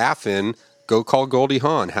like laughing. Go call Goldie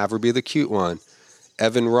Hawn. Have her be the cute one.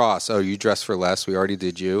 Evan Ross. Oh, you dress for less. We already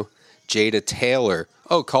did you. Jada Taylor.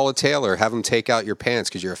 Oh, call a tailor. Have him take out your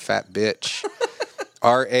pants because you're a fat bitch.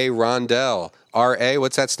 R.A. Rondell. R.A.,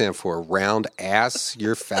 what's that stand for? Round ass?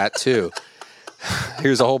 You're fat too.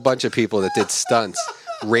 Here's a whole bunch of people that did stunts.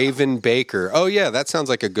 Raven Baker. Oh, yeah, that sounds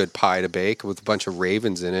like a good pie to bake with a bunch of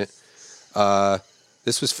ravens in it.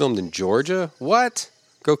 This was filmed in Georgia? What?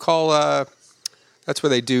 Go call, that's where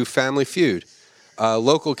they do Family Feud.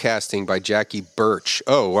 Local casting by Jackie Birch.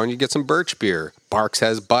 Oh, why don't you get some Birch beer? Barks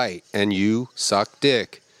has bite, and you suck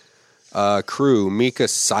dick. Crew, Mika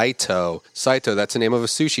Saito. Saito, that's the name of a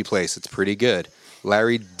sushi place. It's pretty good.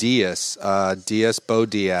 Larry Diaz. Bo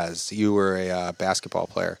Diaz. You were a basketball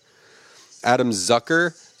player. Adam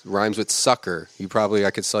Zucker. Rhymes with sucker.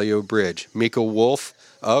 I could sell you a bridge. Mika Wolf.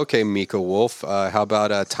 Okay, Mika Wolf. How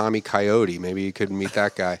about Tommy Coyote? Maybe you could meet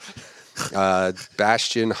that guy.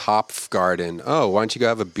 Bastian Hopfgarden. Oh, why don't you go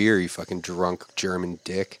have a beer, you fucking drunk German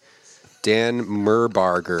dick. Dan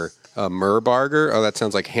Merbarger. Merbarger? Oh, that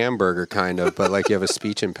sounds like hamburger, kind of, but like you have a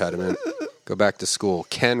speech impediment. Go back to school.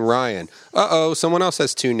 Ken Ryan. Uh-oh, someone else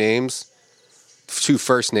has 2 names. 2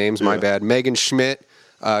 first names, my bad. Megan Schmidt.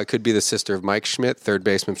 Could be the sister of Mike Schmidt, third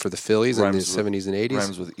baseman for the Phillies in the 70s and 80s.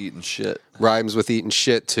 Rhymes with eating shit. Rhymes with eating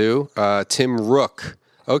shit, too. Tim Rook.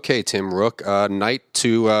 Okay, Tim Rook. Knight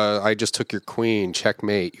to I just took your queen.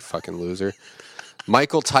 Checkmate, you fucking loser.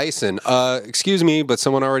 Michael Tyson. Excuse me, but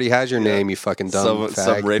someone already has your name, you fucking dumb fag.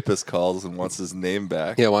 Some rapist calls and wants his name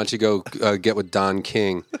back. Yeah, why don't you go get with Don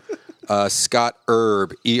King. Scott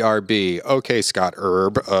Erb. E-R-B. Okay, Scott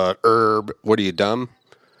Erb. Erb. What are you, dumb?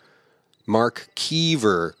 Mark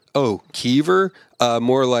Keever. Oh, Keever?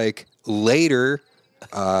 More like later.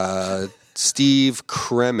 Steve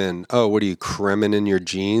Kremen. Oh, what are you, Kremen in your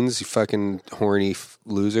jeans? You fucking horny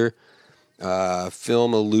loser.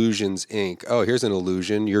 Film Illusions, Inc. Oh, here's an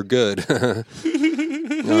illusion. You're good.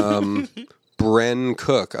 Bren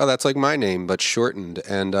Cook. Oh, that's like my name, but shortened.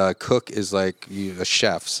 And Cook is like a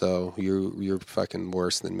chef, so you're fucking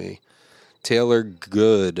worse than me. Taylor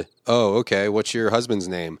Good. Oh, okay. What's your husband's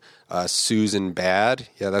name? Susan Bad.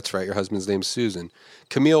 Yeah, that's right. Your husband's name's Susan.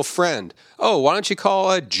 Camille Friend. Oh, why don't you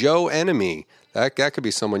call Joe Enemy? That could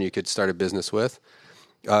be someone you could start a business with.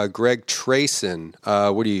 Greg Trayson.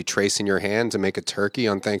 What are you, tracing your hand to make a turkey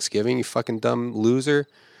on Thanksgiving, you fucking dumb loser?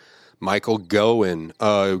 Michael Goen.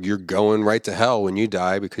 You're going right to hell when you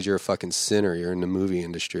die because you're a fucking sinner. You're in the movie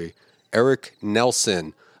industry. Eric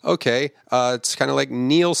Nelson. Okay, it's kind of like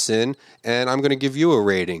Nielsen, and I'm going to give you a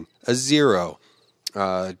rating, a 0.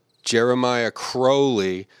 Jeremiah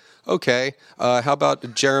Crowley. Okay, how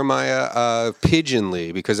about Jeremiah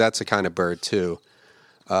Pigeonly, because that's a kind of bird too.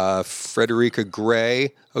 Frederica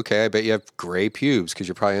Gray. Okay, I bet you have gray pubes because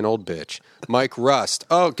you're probably an old bitch. Mike Rust.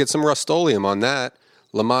 Oh, get some Rust-Oleum on that.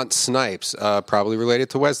 Lamont Snipes, probably related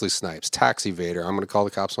to Wesley Snipes. Tax evader. I'm going to call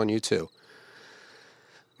the cops on you too.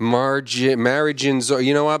 Margins.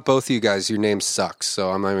 You know what? Both of you guys, your name sucks,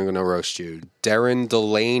 so I'm not even going to roast you. Darren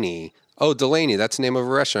Delaney. Oh, Delaney. That's the name of a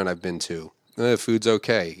restaurant I've been to. Food's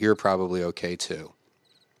okay. You're probably okay too.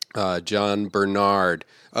 John Bernard.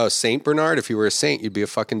 Oh, Saint Bernard. If you were a saint, you'd be a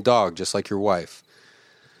fucking dog, just like your wife.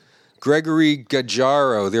 Gregory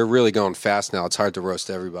Gajaro. They're really going fast now. It's hard to roast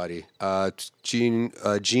everybody. Jean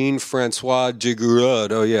Francois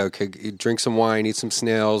Gigourod. Oh, yeah. Okay. Drink some wine, eat some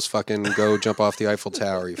snails, fucking go jump off the Eiffel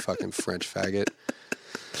Tower, you fucking French faggot.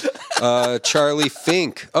 Charlie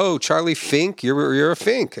Fink. Oh, Charlie Fink. You're a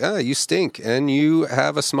Fink. You stink. And you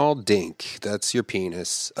have a small dink. That's your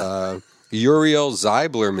penis. Uriel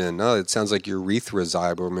Zeiblerman. Oh, it sounds like urethra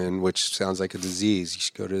Zeiblerman, which sounds like a disease. You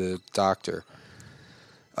should go to the doctor.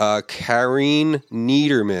 Karine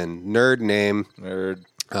Niederman, nerd name. Nerd.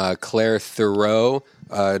 Claire Thoreau,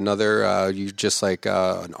 another, you just like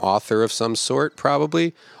an author of some sort,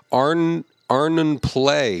 probably. Arnon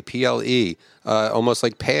Play, Ple, almost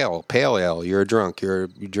like pale ale. You're a drunk. You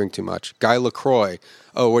drink too much. Guy LaCroix.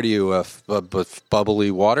 Oh, what are you,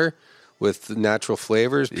 bubbly water with natural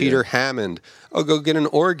flavors? Yeah. Peter Hammond. Oh, go get an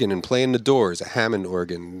organ and play in the Doors, a Hammond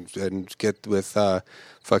organ, and get with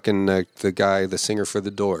fucking the guy, the singer for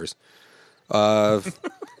the Doors.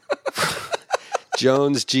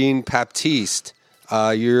 Jones Jean Baptiste.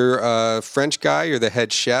 You're a French guy. You're the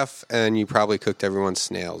head chef, and you probably cooked everyone's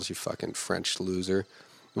snails, you fucking French loser.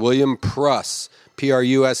 William Pruss.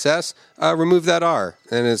 Pruss. Remove that R,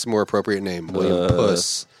 and it's a more appropriate name. William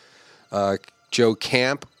Puss. Joe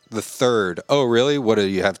Camp the third. Oh, really? What do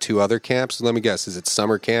you have? 2 other camps? Let me guess. Is it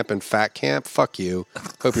summer camp and fat camp? Fuck you.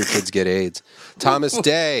 Hope your kids get AIDS. Thomas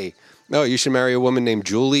Day. No, you should marry a woman named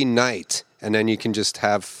Julie Knight, and then you can just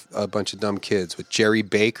have a bunch of dumb kids with Jerry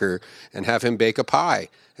Baker and have him bake a pie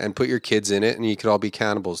and put your kids in it, and you could all be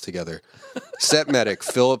cannibals together. Set medic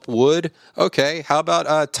Philip Wood. Okay, how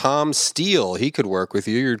about Tom Steele? He could work with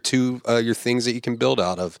you. Your things that you can build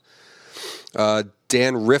out of.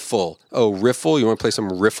 Dan Riffle. Oh, Riffle? You want to play some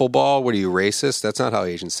Riffle ball? What are you, racist? That's not how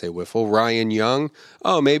Asians say Wiffle. Ryan Young.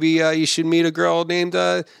 Oh, maybe you should meet a girl named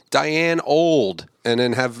Diane Old and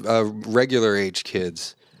then have regular age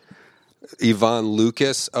kids. Yvonne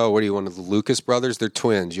Lucas. Oh, what are you, one of the Lucas brothers? They're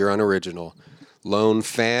twins. You're unoriginal. Lone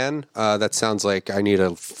fan. That sounds like I need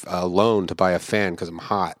a loan to buy a fan because I'm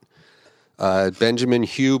hot. Benjamin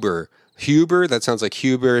Huber. Huber, that sounds like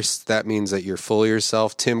hubris. That means that you're full of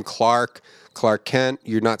yourself. Tim Clark. Clark Kent,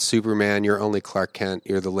 you're not Superman. You're only Clark Kent.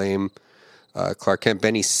 You're the lame Clark Kent.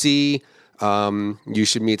 Benny C. You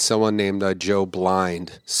should meet someone named Joe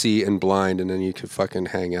Blind. C and Blind, and then you could fucking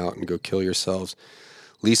hang out and go kill yourselves.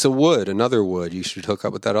 Lisa Wood, another Wood. You should hook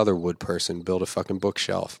up with that other Wood person. Build a fucking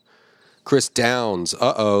bookshelf. Chris Downs.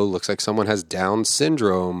 Uh-oh, looks like someone has Down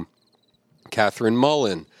syndrome. Catherine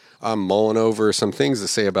Mullen. I'm mulling over some things to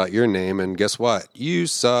say about your name, and guess what? You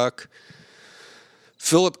suck.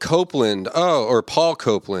 Philip Copeland, or Paul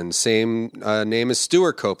Copeland, same name as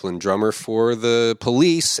Stuart Copeland, drummer for the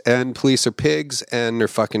Police, and Police are pigs, and they're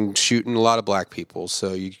fucking shooting a lot of black people,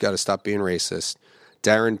 so you got to stop being racist.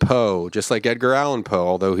 Darren Poe, just like Edgar Allan Poe,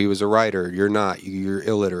 although he was a writer, you're not, you're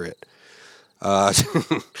illiterate.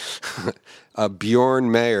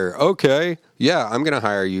 Bjorn Mayer, okay, yeah, I'm going to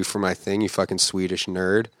hire you for my thing, you fucking Swedish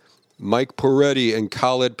nerd. Mike Poretti and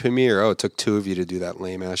Khaled Pamir. Oh, it took 2 of you to do that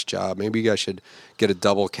lame-ass job. Maybe you guys should get a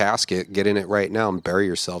double casket, get in it right now, and bury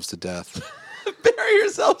yourselves to death. Bury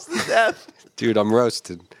yourselves to death. Dude, I'm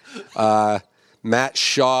roasted. Matt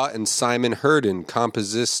Shaw and Simon Hurden,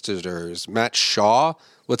 compositors. Matt Shaw?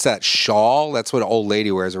 What's that, shawl? That's what an old lady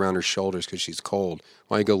wears around her shoulders because she's cold.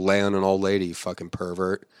 Why don't you go lay on an old lady, you fucking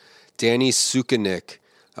pervert? Danny Sukanik.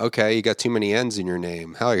 Okay, you got too many N's in your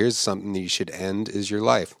name. Hell, here's something that you should end is your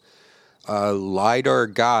life. LiDAR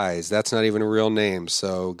Guys, that's not even a real name,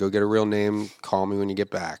 so go get a real name, call me when you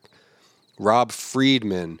get back. Rob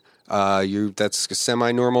Friedman, that's a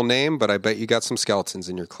semi-normal name, but I bet you got some skeletons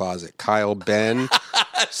in your closet. Kyle Ben,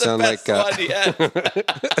 sound like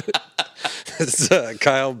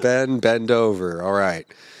Kyle Ben, bend over, all right.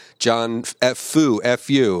 John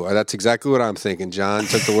F-U, that's exactly what I'm thinking, John,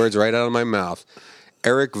 took the words right out of my mouth.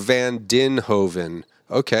 Eric Van Dinhoven.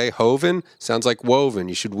 Okay, Hoven sounds like woven.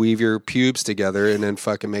 You should weave your pubes together and then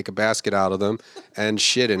fucking make a basket out of them and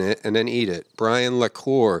shit in it and then eat it. Brian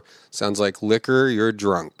LaCour sounds like liquor. You're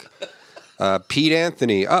drunk. Pete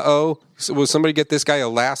Anthony. So will somebody get this guy a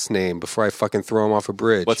last name before I fucking throw him off a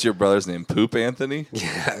bridge? What's your brother's name? Poop Anthony?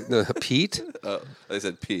 Yeah, Pete? Oh, they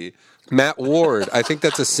said P. Matt Ward. I think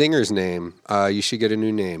that's a singer's name. You should get a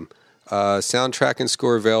new name. Soundtrack and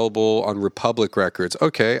score available on Republic Records.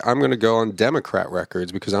 Okay, I'm going to go on Democrat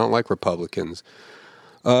Records because I don't like Republicans.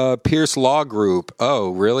 Pierce Law Group. Oh,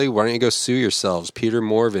 really? Why don't you go sue yourselves? Peter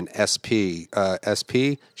Morvan, SP.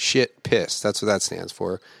 SP? Shit, piss. That's what that stands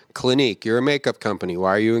for. Clinique. You're a makeup company. Why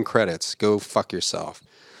are you in credits? Go fuck yourself.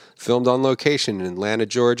 Filmed on location in Atlanta,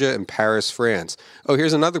 Georgia, and Paris, France. Oh,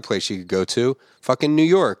 here's another place you could go to. Fucking New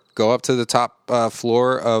York. Go up to the top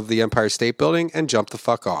floor of the Empire State Building and jump the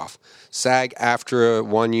fuck off. SAG-AFTRA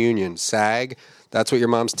One Union. SAG, that's what your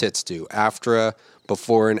mom's tits do. AFTRA,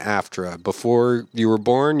 before and after. Before you were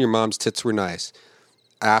born, your mom's tits were nice.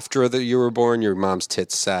 After that you were born, your mom's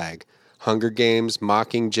tits sag. Hunger Games,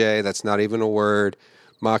 Mockingjay, that's not even a word.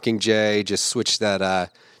 Mockingjay, just switch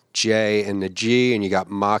that J and the G, and you got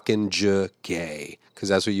Mockingjay, because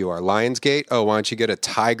that's what you are. Lionsgate, oh, why don't you get a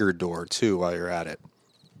tiger door, too, while you're at it?